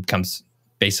 and then becomes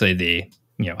basically the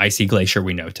icy glacier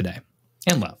we know today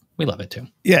and love. We love it too.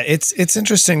 Yeah, it's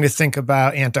interesting to think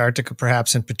about Antarctica,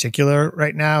 perhaps in particular,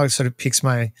 right now. It sort of piques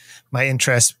my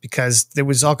interest because there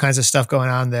was all kinds of stuff going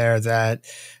on there that,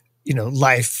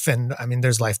 life, and I mean,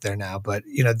 there's life there now, but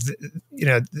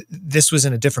this was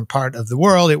in a different part of the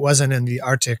world. It wasn't in the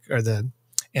Arctic or the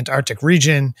Antarctic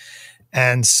region,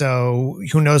 and so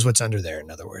who knows what's under there?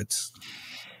 In other words,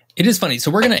 it is funny.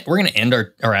 So we're gonna end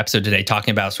our episode today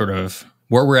talking about sort of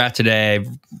where we're at today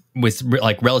with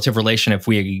like relative relation. If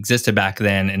we existed back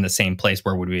then in the same place,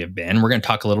 where would we have been? We're going to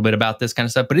talk a little bit about this kind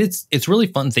of stuff, but it's really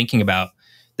fun thinking about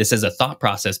this as a thought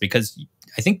process, because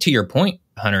I think, to your point,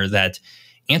 Hunter, that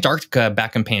Antarctica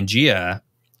back in Pangea,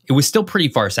 it was still pretty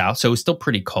far south, so it was still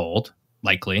pretty cold,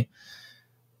 likely,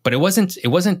 but it wasn't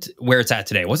where it's at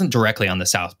today. It wasn't directly on the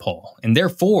South Pole, and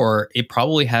therefore it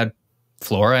probably had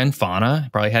flora and fauna.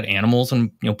 It probably had animals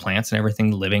and plants and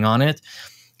everything living on it,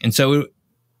 and so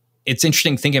it's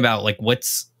interesting thinking about like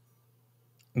what's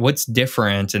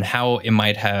different and how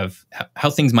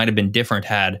things might have been different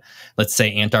had, let's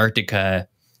say, Antarctica,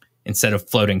 instead of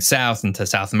floating south into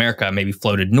South America, maybe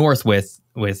floated north with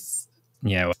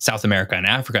South America and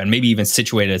Africa, and maybe even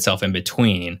situated itself in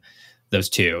between those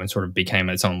two and sort of became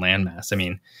its own landmass. I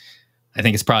mean, I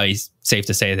think it's probably safe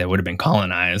to say that it would have been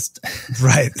colonized.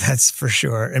 Right, that's for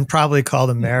sure. And probably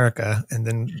called America. And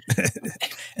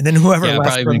then whoever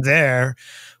left from there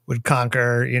would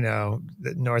conquer,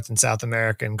 North and South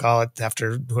America and call it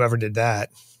after whoever did that.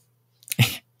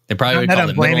 They probably would call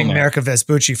it blaming America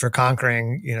Vespucci for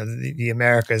conquering, the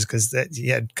Americas, because he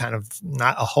had kind of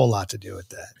not a whole lot to do with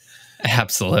that.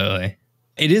 Absolutely.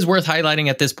 It is worth highlighting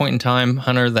at this point in time,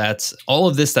 Hunter, that all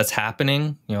of this that's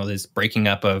happening, this breaking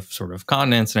up of sort of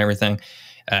continents and everything,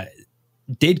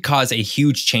 did cause a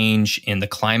huge change in the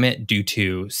climate due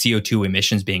to CO2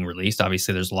 emissions being released.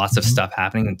 Obviously, there's lots of stuff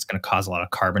happening that's going to cause a lot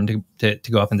of carbon to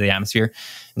go up into the atmosphere.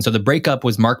 And so the breakup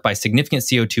was marked by significant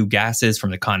CO2 gases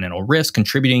from the continental rifts,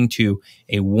 contributing to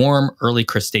a warm early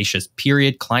Cretaceous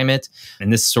period climate.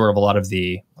 And this is sort of a lot of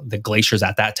the glaciers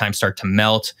at that time start to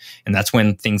melt. And that's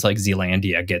when things like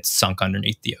Zealandia get sunk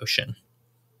underneath the ocean.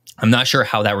 I'm not sure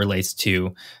how that relates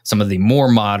to some of the more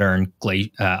modern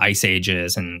ice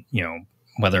ages, and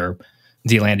whether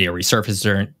Zealandia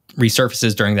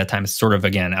resurfaces during that time. Is sort of,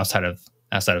 again, outside of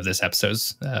this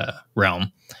episode's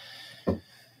realm.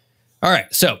 All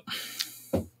right, so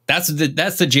that's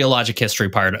the geologic history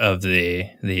part of the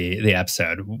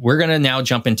episode. We're gonna now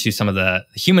jump into some of the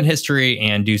human history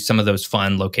and do some of those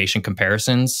fun location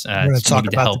comparisons. We're going to talk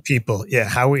about the people. Yeah,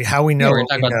 how we know what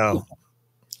we know.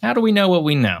 How do we know what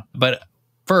we know? But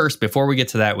first, before we get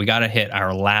to that, we got to hit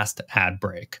our last ad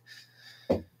break.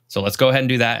 So let's go ahead and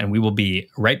do that, and we will be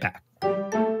right back.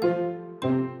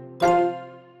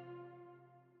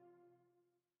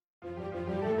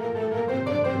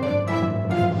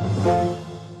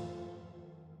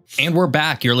 And we're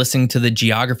back. You're listening to the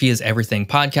Geography is Everything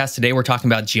podcast. Today we're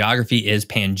talking about geography is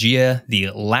Pangaea,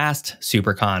 the last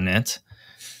supercontinent,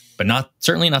 but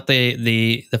certainly not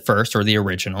the first or the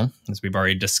original, as we've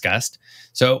already discussed.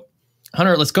 So,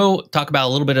 Hunter, let's go talk about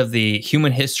a little bit of the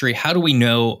human history. How do we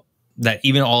know that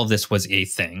even all of this was a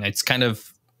thing? It's kind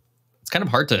of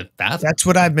hard to fathom. That's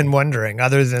what I've been wondering,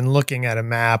 other than looking at a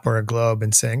map or a globe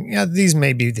and saying, yeah, these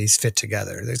fit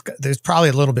together. There's probably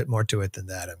a little bit more to it than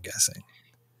that, I'm guessing.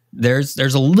 There's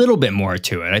a little bit more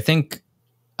to it. I think,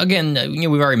 again,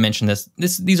 we've already mentioned this.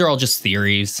 These are all just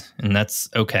theories, and that's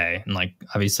okay. And like,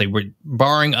 obviously, we're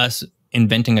barring us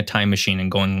inventing a time machine and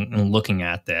going and looking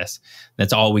at this.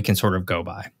 That's all we can sort of go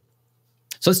by.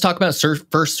 So let's talk about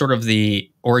first sort of the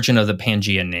origin of the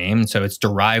Pangaea name. So it's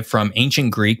derived from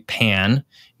ancient Greek pan,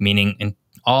 meaning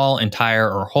all, entire,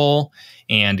 or whole,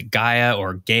 and Gaia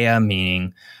or Gaia,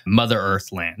 meaning Mother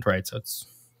Earth land, right? So it's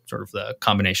sort of the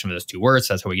combination of those two words.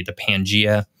 That's how we get to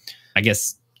Pangaea. I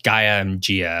guess Gaia and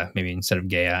Gaea, maybe instead of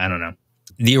Gaia, I don't know.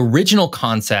 The original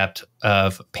concept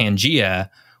of Pangaea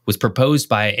was proposed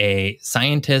by a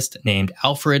scientist named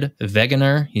Alfred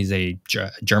Wegener. He's a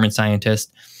German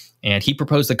scientist. And he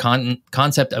proposed the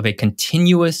concept of a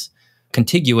contiguous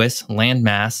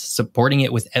landmass, supporting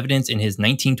it with evidence in his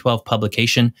 1912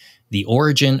 publication, The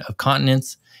Origin of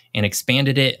Continents, and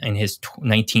expanded it in his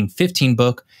 1915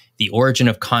 book, The Origin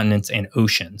of Continents and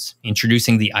Oceans,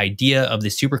 introducing the idea of the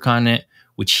supercontinent,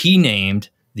 which he named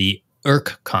the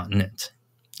Urk-continent.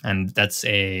 And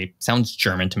sounds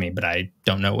German to me, but I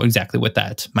don't know exactly what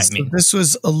that might mean. This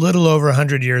was a little over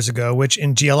 100 years ago, which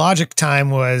in geologic time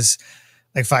was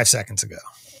like 5 seconds ago.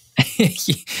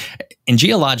 In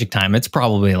geologic time, it's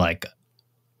probably like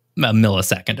a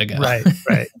millisecond ago.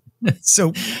 Right.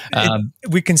 So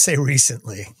we can say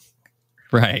recently.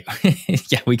 Right.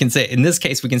 Yeah, we can say, in this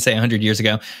case, we can say 100 years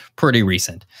ago, pretty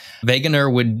recent.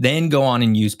 Wegener would then go on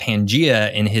and use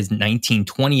Pangaea in his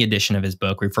 1920 edition of his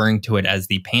book, referring to it as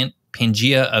the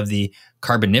Pangaea of the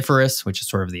Carboniferous, which is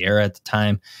sort of the era at the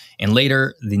time. And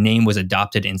later, the name was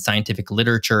adopted in scientific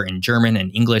literature in German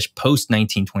and English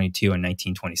post-1922 and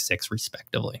 1926,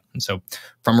 respectively. And so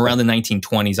from around the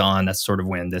 1920s on, that's sort of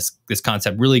when this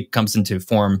concept really comes into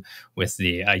form with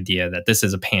the idea that this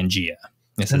is a Pangaea.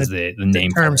 This is the name.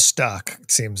 The term stuck,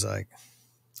 it seems like.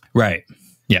 Right.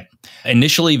 Yeah.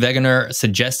 Initially, Wegener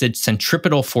suggested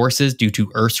centripetal forces due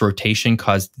to Earth's rotation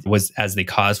was as the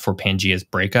cause for Pangaea's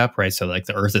breakup, right? So like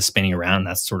the Earth is spinning around.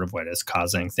 That's sort of what is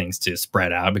causing things to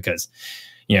spread out because,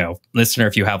 listener,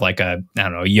 if you have like a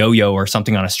yo-yo or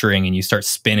something on a string and you start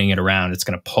spinning it around, it's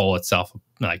going to pull itself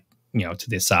to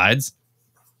the sides.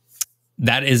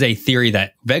 That is a theory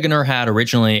that Wegener had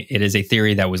originally. It is a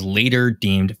theory that was later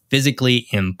deemed physically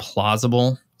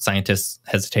implausible. Scientists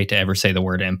hesitate to ever say the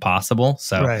word impossible.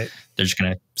 So they're just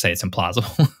going to say it's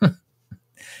implausible.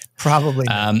 Probably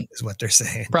not, is what they're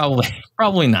saying.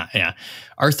 Probably not, yeah.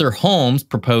 Arthur Holmes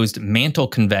proposed mantle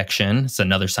convection, it's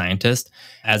another scientist,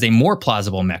 as a more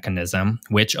plausible mechanism,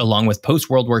 which, along with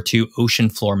post-World War II ocean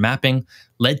floor mapping,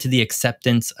 led to the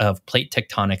acceptance of plate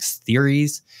tectonics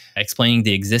theories, explaining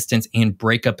the existence and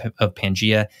breakup of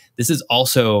Pangaea. This is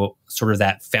also sort of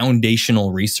that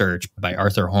foundational research by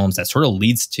Arthur Holmes that sort of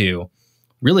leads to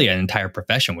really an entire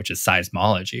profession, which is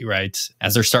seismology, right?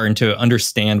 As they're starting to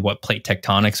understand what plate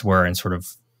tectonics were and sort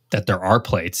of that there are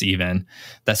plates even,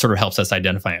 that sort of helps us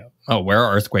identify, where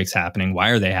are earthquakes happening? Why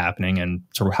are they happening? And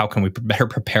sort of how can we better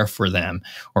prepare for them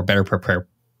or better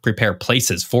prepare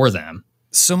places for them?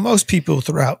 So most people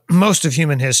throughout most of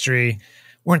human history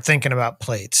weren't thinking about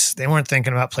plates. They weren't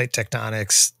thinking about plate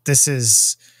tectonics. This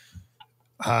is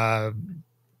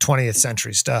 20th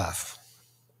century stuff.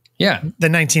 Yeah. The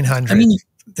 1900s,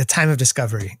 the time of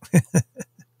discovery.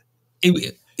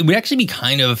 it would actually be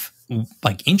kind of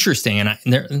like interesting.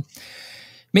 And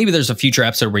maybe there's a future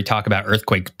episode where we talk about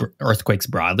earthquakes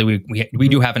broadly. We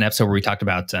do have an episode where we talked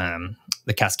about the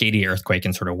Cascadia earthquake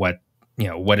and sort of what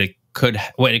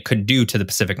it could do to the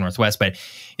Pacific Northwest. But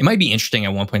it might be interesting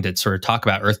at one point to sort of talk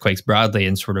about earthquakes broadly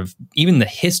and sort of even the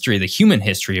human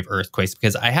history of earthquakes,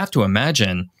 because I have to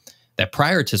imagine that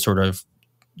prior to sort of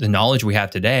the knowledge we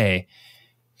have today,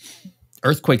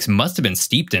 earthquakes must have been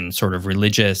steeped in sort of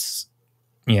religious,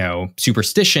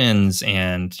 superstitions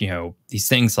and, these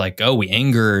things like, oh, we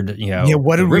angered,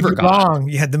 what the did we river do god. wrong?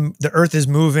 You had the earth is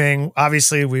moving.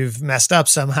 Obviously, we've messed up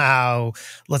somehow.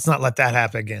 Let's not let that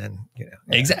happen again.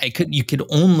 Exactly. You could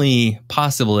only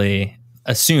possibly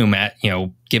assume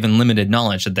given limited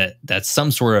knowledge that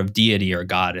some sort of deity or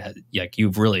god, like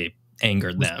you've really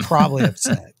angered them. Probably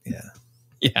upset. Yeah.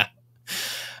 Yeah.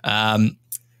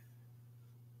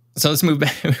 So let's move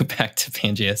back to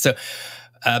Pangea.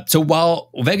 So while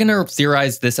Wegener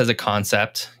theorized this as a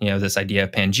concept, this idea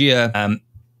of Pangea,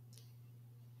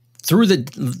 through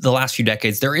the last few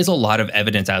decades, there is a lot of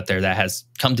evidence out there that has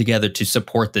come together to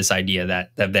support this idea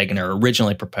that Wegener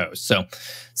originally proposed. So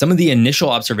some of the initial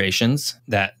observations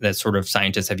that sort of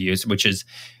scientists have used, which is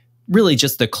really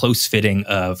just the close fitting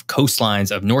of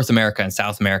coastlines of North America and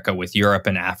South America with Europe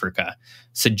and Africa,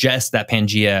 suggests that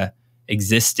Pangea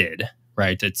existed,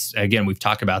 right? It's, again, we've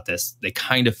talked about this. They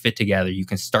kind of fit together. You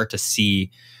can start to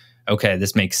see, okay,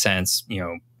 this makes sense,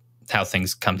 how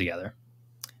things come together.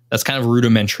 That's kind of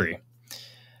rudimentary.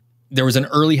 There was an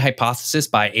early hypothesis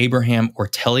by Abraham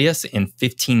Ortelius in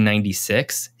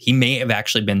 1596. He may have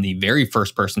actually been the very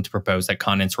first person to propose that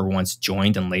continents were once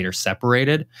joined and later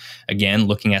separated. Again,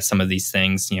 looking at some of these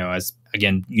things, as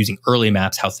again, using early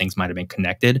maps, how things might have been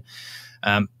connected.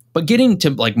 But getting to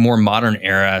like more modern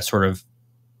era sort of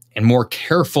and more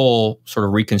careful sort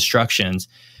of reconstructions,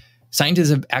 scientists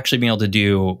have actually been able to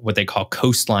do what they call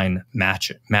coastline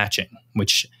matching,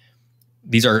 which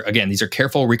these are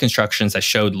careful reconstructions that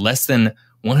showed less than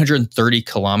 130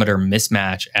 kilometer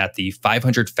mismatch at the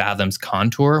 500 fathoms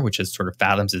contour, which is sort of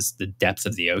fathoms is the depth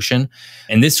of the ocean.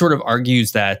 And this sort of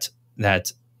argues that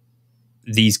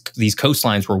these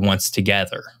coastlines were once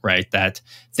together, right? That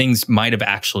things might have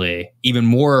actually, even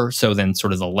more so than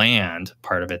sort of the land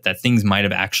part of it, that things might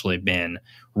have actually been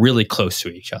really close to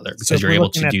each other because you're able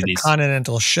to do these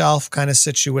continental shelf kind of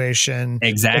situation.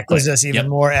 Exactly. It gives us even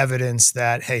more evidence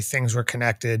that, hey, things were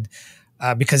connected.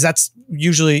 Because that's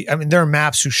usually, there are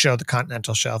maps who show the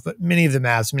continental shelf, but many of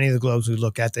the globes we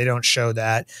look at, they don't show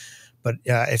that. But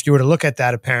if you were to look at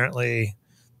that, apparently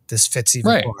this fits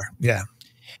even more. Yeah.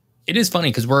 It is funny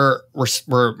because we're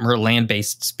a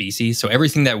land-based species, so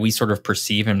everything that we sort of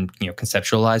perceive and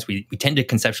conceptualize, we tend to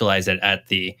conceptualize it at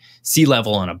the sea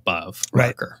level and above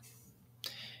marker.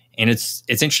 And it's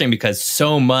interesting because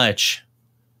so much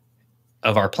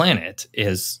of our planet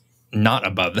is not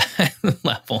above that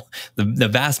level. The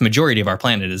vast majority of our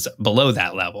planet is below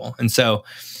that level, and so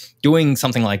doing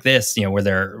something like this, where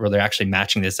they're actually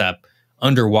matching this up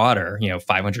underwater,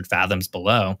 500 fathoms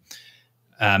below.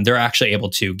 They're actually able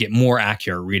to get more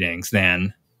accurate readings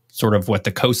than sort of what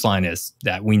the coastline is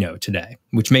that we know today,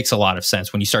 which makes a lot of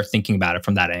sense when you start thinking about it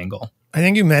from that angle. I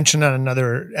think you mentioned on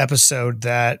another episode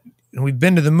that we've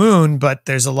been to the moon, but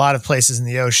there's a lot of places in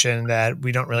the ocean that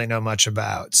we don't really know much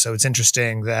about. So it's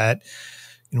interesting that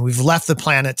we've left the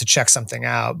planet to check something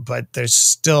out, but there's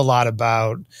still a lot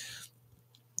about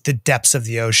the depths of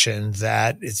the ocean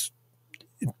that is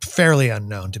fairly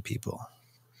unknown to people.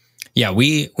 Yeah,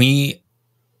 we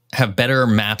have better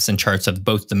maps and charts of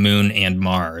both the moon and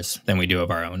Mars than we do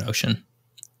of our own ocean.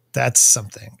 That's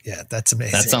something. Yeah, that's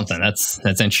amazing. That's something.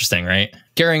 That's interesting, right?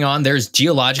 Carrying on, there's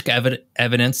geologic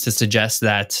evidence to suggest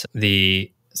that the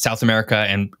South America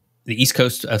and the east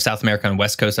coast of South America and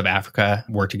west coast of Africa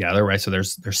were together, right? So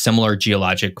there's similar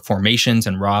geologic formations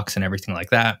and rocks and everything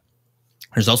like that.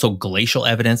 There's also glacial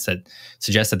evidence that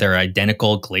suggests that there are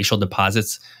identical glacial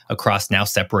deposits across now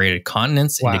separated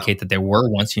continents, indicate that they were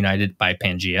once united by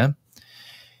Pangea,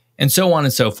 and so on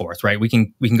and so forth, right? We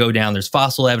can go down. There's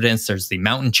fossil evidence. There's the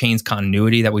mountain chains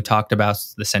continuity that we talked about,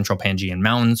 the Central Pangean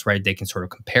Mountains, right? They can sort of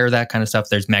compare that kind of stuff.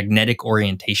 There's magnetic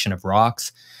orientation of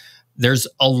rocks. There's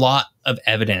a lot of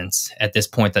evidence at this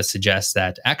point that suggests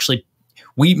that actually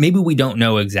maybe we don't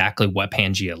know exactly what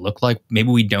Pangea looked like. Maybe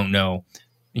we don't know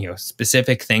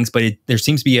specific things, but there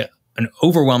seems to be an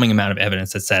overwhelming amount of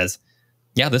evidence that says,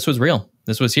 yeah, this was real.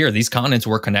 This was here. These continents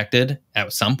were connected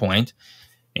at some point,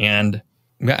 and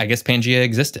I guess Pangea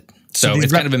existed. So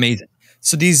it's kind of amazing.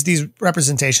 So these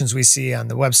representations we see on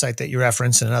the website that you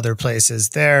reference and other places,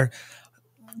 they're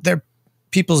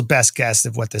people's best guess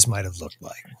of what this might have looked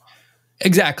like.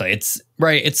 Exactly. It's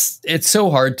right. It's so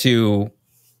hard to,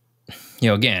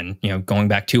 again, going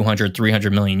back 200,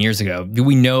 300 million years ago, do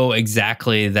we know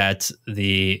exactly that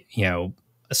a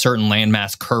certain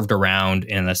landmass curved around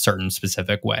in a certain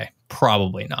specific way?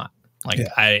 Probably not.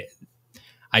 I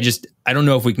don't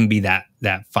know if we can be that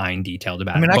fine detailed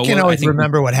about it. I can't always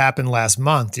remember what happened last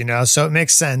month, so it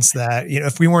makes sense that,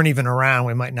 if we weren't even around,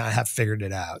 we might not have figured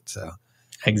it out. So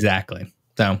exactly.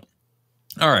 So,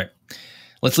 all right.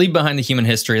 let's leave behind the human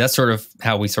history. That's sort of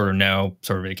how we sort of know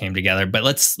sort of it came together. But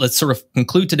let's sort of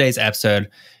conclude today's episode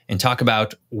and talk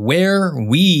about where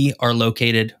we are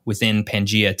located within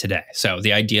Pangaea today. So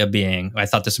the idea being, I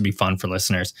thought this would be fun for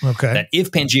listeners, that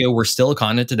if Pangaea were still a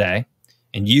continent today,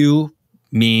 and you,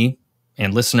 me,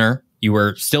 and listener, you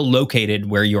were still located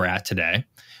where you are at today,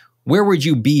 where would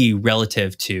you be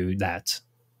relative to that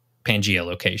Pangaea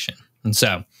location? And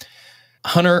so,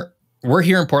 Hunter, we're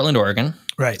here in Portland, Oregon.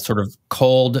 Right. Sort of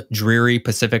cold, dreary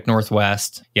Pacific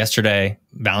Northwest. Yesterday,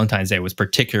 Valentine's Day, was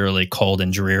particularly cold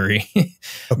and dreary.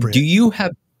 Do you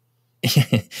have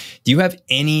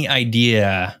any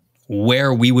idea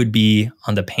where we would be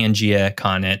on the Pangaea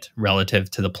continent relative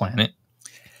to the planet?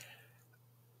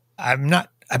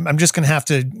 I'm just going to have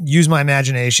to use my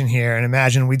imagination here and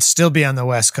imagine we'd still be on the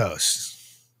West Coast.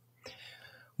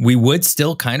 We would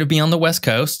still kind of be on the West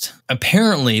Coast.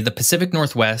 Apparently, the Pacific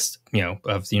Northwest,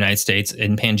 of the United States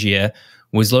in Pangaea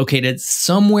was located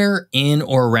somewhere in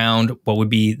or around what would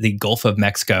be the Gulf of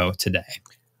Mexico today.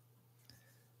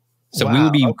 So we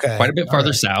would be quite a bit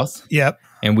farther south. Yep.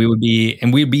 And we'd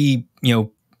be,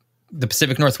 the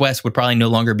Pacific Northwest would probably no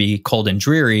longer be cold and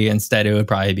dreary. Instead, it would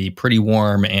probably be pretty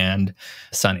warm and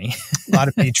sunny. A lot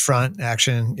of beachfront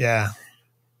action. Yeah.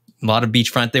 A lot of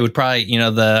beachfront. They would probably,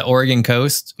 the Oregon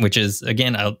coast, which is,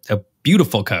 again, a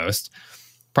beautiful coast,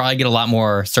 probably get a lot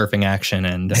more surfing action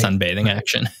and sunbathing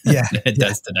action than it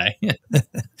does today.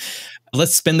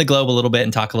 Let's spin the globe a little bit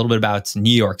and talk a little bit about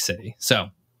New York City. So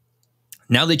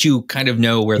now that you kind of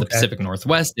know where the Pacific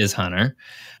Northwest is, Hunter,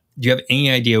 do you have any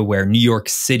idea where New York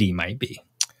City might be?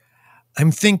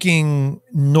 I'm thinking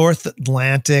North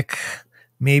Atlantic,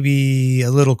 maybe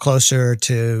a little closer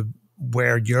to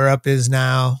where Europe is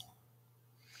now.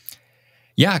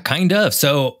 Yeah, kind of.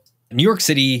 So New York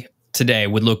City today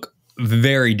would look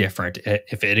very different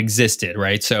if it existed,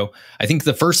 right? So I think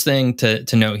the first thing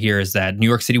to note here is that New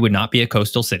York City would not be a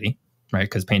coastal city, right?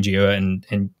 Because Pangaea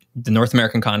and the North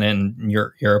American continent and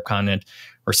Europe continent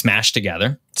were smashed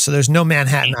together. So there's no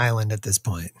Manhattan Island at this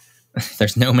point.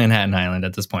 There's no Manhattan Island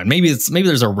at this point. Maybe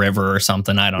there's a river or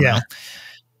something. I don't know.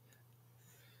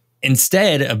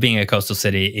 Instead of being a coastal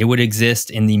city, it would exist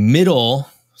in the middle,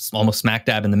 almost smack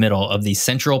dab in the middle of the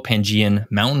central Pangaean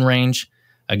mountain range.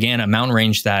 Again, a mountain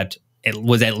range that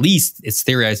it's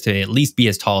theorized to at least be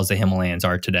as tall as the Himalayas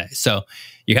are today. So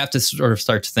you have to sort of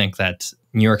start to think that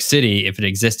New York City, if it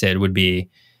existed, would be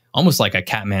almost like a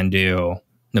Kathmandu,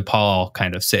 Nepal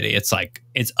kind of city. It's like,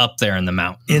 it's up there in the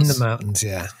mountains. In the mountains,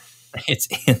 yeah. It's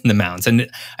in the mountains. And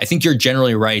I think you're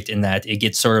generally right in that it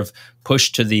gets sort of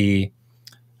pushed to the,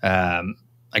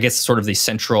 I guess, sort of the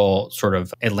central sort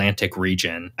of Atlantic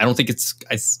region. I don't think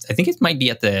I think it might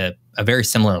be at a very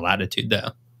similar latitude,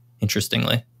 though,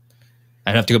 interestingly.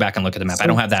 I'd have to go back and look at the map. So I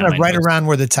don't have that. Right around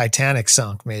where the Titanic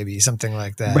sunk, maybe, something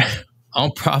like that.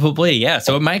 Oh, probably, yeah.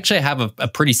 So it might actually have a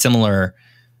pretty similar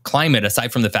climate,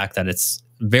 aside from the fact that it's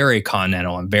very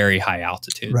continental and very high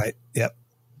altitude. Right, yep.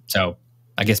 So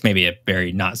I guess maybe a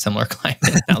very not similar climate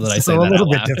now that I say that a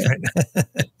little out bit loud. different.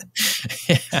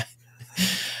 Yeah.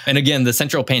 And again, the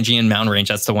central Pangaean mountain range,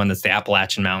 that's the one that's the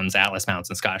Appalachian Mountains, Atlas Mountains,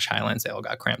 and Scottish Highlands. They all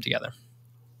got crammed together.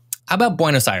 How about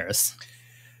Buenos Aires?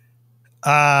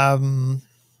 All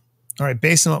right.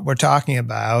 Based on what we're talking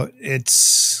about,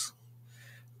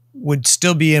 would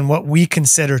still be in what we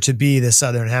consider to be the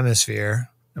Southern Hemisphere,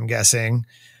 I'm guessing.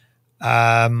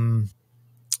 But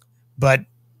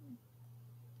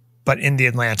in the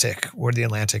Atlantic, where the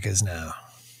Atlantic is now.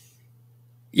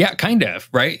 Yeah, kind of,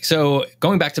 right? So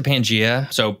going back to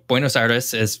Pangaea, so Buenos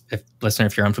Aires is,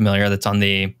 if you're unfamiliar, that's on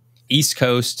the east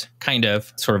coast, kind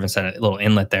of, sort of inside a little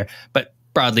inlet there, but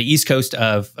broadly east coast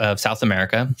of South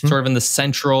America, sort of in the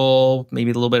central,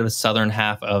 maybe a little bit of a southern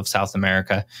half of South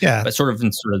America. Yeah. But sort of in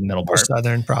the middle part.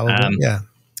 Southern, probably, yeah.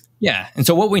 Yeah. And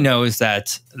so what we know is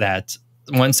that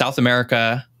when South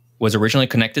America was originally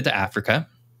connected to Africa,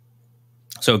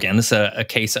 so again, this is a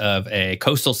case of a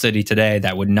coastal city today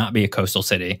that would not be a coastal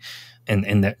city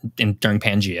during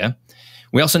Pangaea.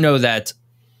 We also know that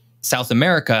South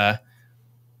America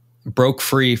broke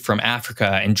free from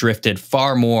Africa and drifted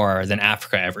far more than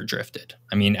Africa ever drifted.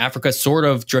 I mean, Africa sort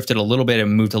of drifted a little bit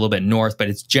and moved a little bit north, but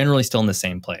it's generally still in the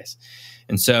same place.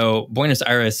 And so Buenos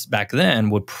Aires back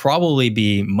then would probably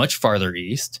be much farther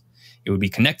east. It would be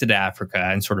connected to Africa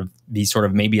and be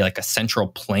maybe like a central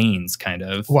plains kind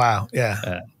of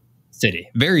city.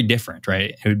 Very different,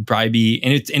 right? It would probably be,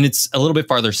 and it's a little bit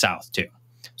farther south too.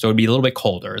 So it would be a little bit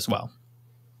colder as well.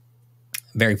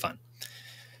 Very fun.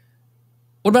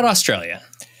 What about Australia?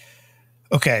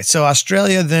 Okay, so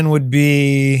Australia then would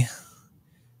be...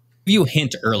 Give you a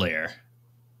hint earlier.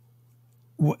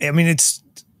 I mean, it's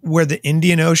where the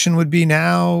Indian Ocean would be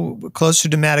now, closer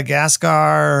to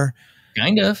Madagascar?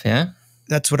 Kind of, yeah.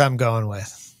 That's what I'm going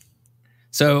with.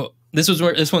 So this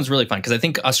one's really fun because I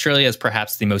think Australia is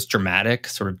perhaps the most dramatic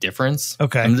sort of difference.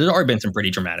 Okay. I mean, there's already been some pretty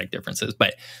dramatic differences,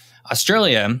 but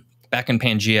Australia back in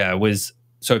Pangea was,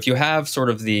 so if you have sort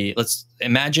of let's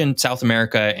imagine South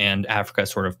America and Africa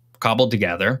sort of cobbled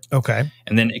together. Okay.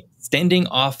 And then extending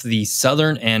off the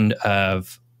southern end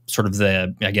of sort of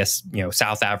the, I guess,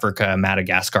 South Africa,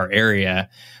 Madagascar area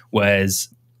was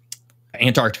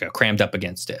Antarctica crammed up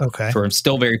against it. Okay. Sort of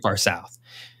still very far south.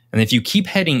 And if you keep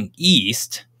heading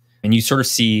east and you sort of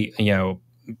see,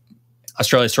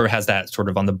 Australia sort of has that sort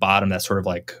of on the bottom, that sort of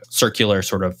like circular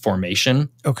sort of formation.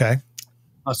 Okay.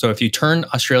 So if you turn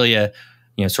Australia,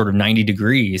 sort of 90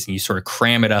 degrees and you sort of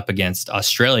cram it up against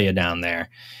Australia down there,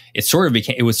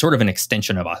 it was sort of an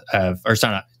extension of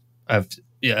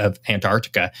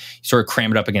Antarctica. You sort of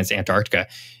cram it up against Antarctica.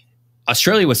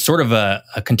 Australia was sort of a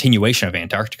continuation of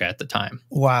Antarctica at the time.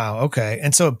 Wow. Okay.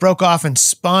 And so it broke off and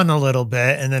spun a little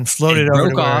bit and then floated over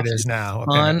to where it is now.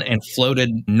 Spun and floated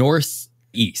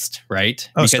northeast, right?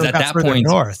 Oh, because so at that point,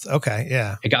 north. Okay.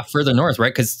 Yeah. It got further north,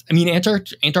 right? Because I mean,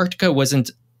 Antarctica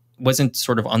wasn't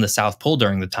sort of on the South Pole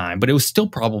during the time, but it was still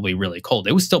probably really cold.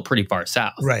 It was still pretty far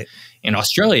south. Right. And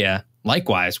Australia,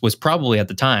 likewise, was probably at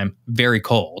the time very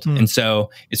cold. And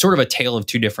so it's sort of a tale of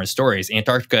two different stories.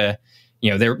 Antarctica,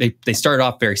 they started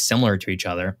off very similar to each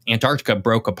other. Antarctica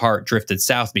broke apart, drifted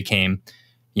south, became,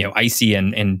 icy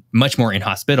and much more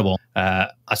inhospitable.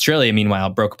 Australia,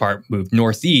 meanwhile, broke apart, moved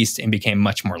northeast, and became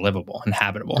much more livable and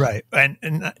habitable. Right.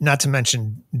 And not to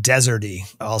mention deserty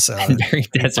also. Very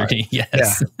deserty,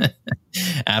 yes. Yeah.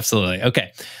 Absolutely.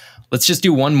 Okay. Let's just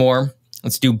do one more.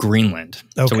 Let's do Greenland.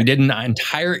 Okay. So we did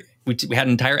we had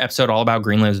an entire episode all about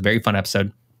Greenland. It was a very fun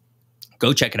episode.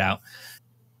 Go check it out.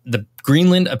 The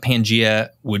Greenland of Pangea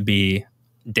would be,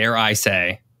 dare I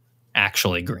say,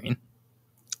 actually green.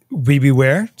 We be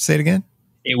where? Say it again.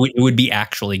 It would be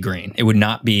actually green. It would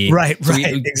not be right.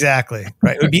 Exactly.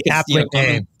 Right. It would be aptly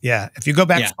named. Yeah. If you go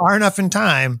back far enough in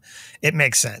time, it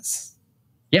makes sense.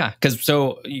 Yeah, because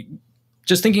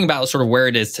just thinking about sort of where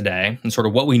it is today and sort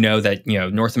of what we know that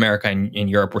North America and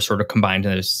Europe were sort of combined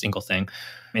into a single thing,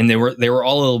 and they were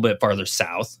all a little bit farther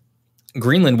south.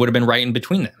 Greenland would have been right in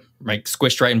between them, right,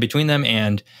 squished right in between them,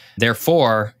 and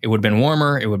therefore it would have been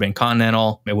warmer. It would have been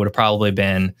continental. It would have probably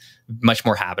been much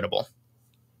more habitable.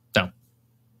 So,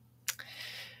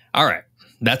 all right,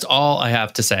 that's all I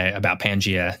have to say about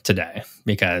Pangaea today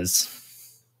because,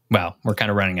 well, we're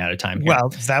kind of running out of time here. Well,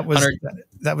 that was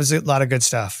a lot of good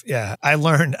stuff. Yeah, I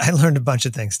learned a bunch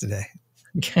of things today.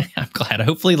 Okay, I'm glad.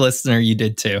 Hopefully, listener, you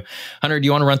did too. Hunter, do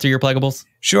you want to run through your pluggables?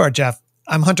 Sure, Jeff.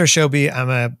 I'm Hunter Shobi. I'm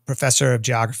a professor of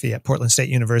geography at Portland State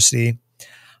University.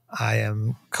 I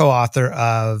am co-author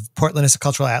of Portland as a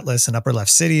Cultural Atlas and Upper Left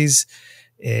Cities,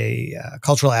 a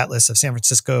cultural atlas of San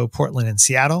Francisco, Portland, and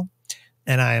Seattle.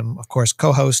 And I am, of course,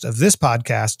 co-host of this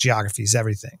podcast, Geography is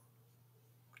Everything.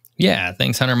 Yeah,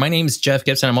 thanks, Hunter. My name is Jeff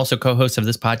Gibson. I'm also co-host of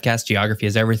this podcast, Geography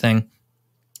is Everything.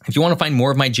 If you want to find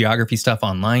more of my geography stuff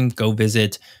online, go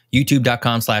visit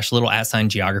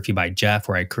youtube.com/little@geography by Jeff,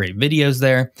 where I create videos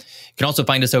there. You can also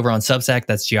find us over on Substack.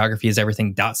 That's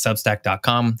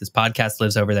geographyisEverything.substack.com. This podcast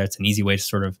lives over there. It's an easy way to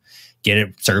sort of get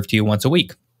it served to you once a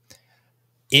week.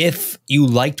 If you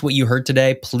liked what you heard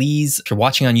today, please, if you're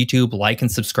watching on YouTube, like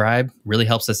and subscribe. Really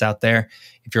helps us out there.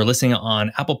 If you're listening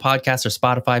on Apple Podcasts or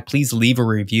Spotify, please leave a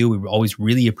review. We always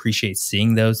really appreciate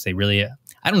seeing those. They really,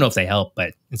 I don't know if they help,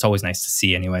 but it's always nice to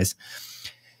see anyways.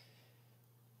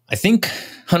 I think,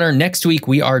 Hunter, next week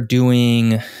we are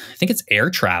doing, I think it's air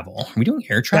travel. Are we doing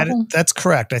air travel? That's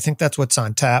correct. I think that's what's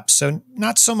on tap. So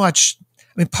not so much,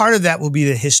 I mean, part of that will be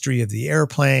the history of the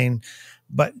airplane,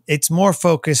 but it's more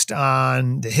focused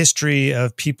on the history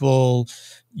of people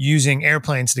using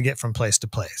airplanes to get from place to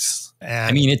place. And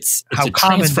I mean, it's how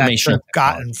common that's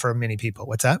gotten for many people.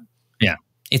 What's that? Yeah.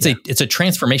 It's a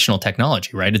transformational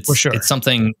technology, right? It's, for sure. It's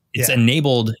something, it's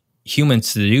enabled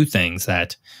humans to do things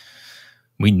that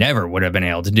we never would have been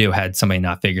able to do had somebody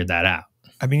not figured that out.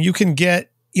 I mean, you can get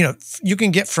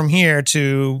from here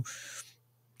to,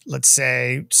 let's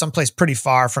say, someplace pretty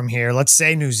far from here, let's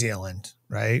say New Zealand,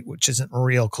 right? Which isn't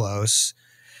real close.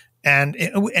 And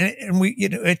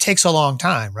it takes a long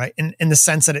time, right? In the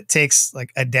sense that it takes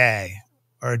like a day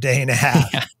or a day and a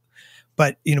half. Yeah.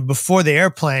 But, before the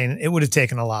airplane, it would have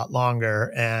taken a lot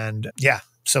longer. And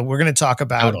so we're going to talk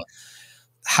about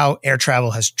how air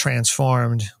travel has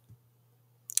transformed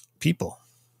people.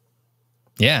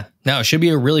 Yeah, no, it should be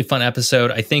a really fun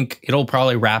episode. I think it'll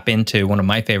probably wrap into one of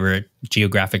my favorite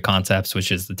geographic concepts,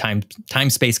 which is the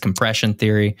time-space compression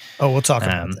theory. Oh, we'll talk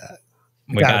about that.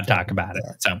 We got to talk about it.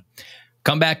 So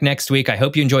come back next week. I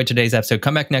hope you enjoyed today's episode.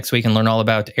 Come back next week and learn all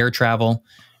about air travel.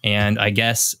 And I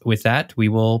guess with that,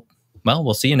 we'll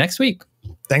see you next week.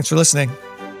 Thanks for listening.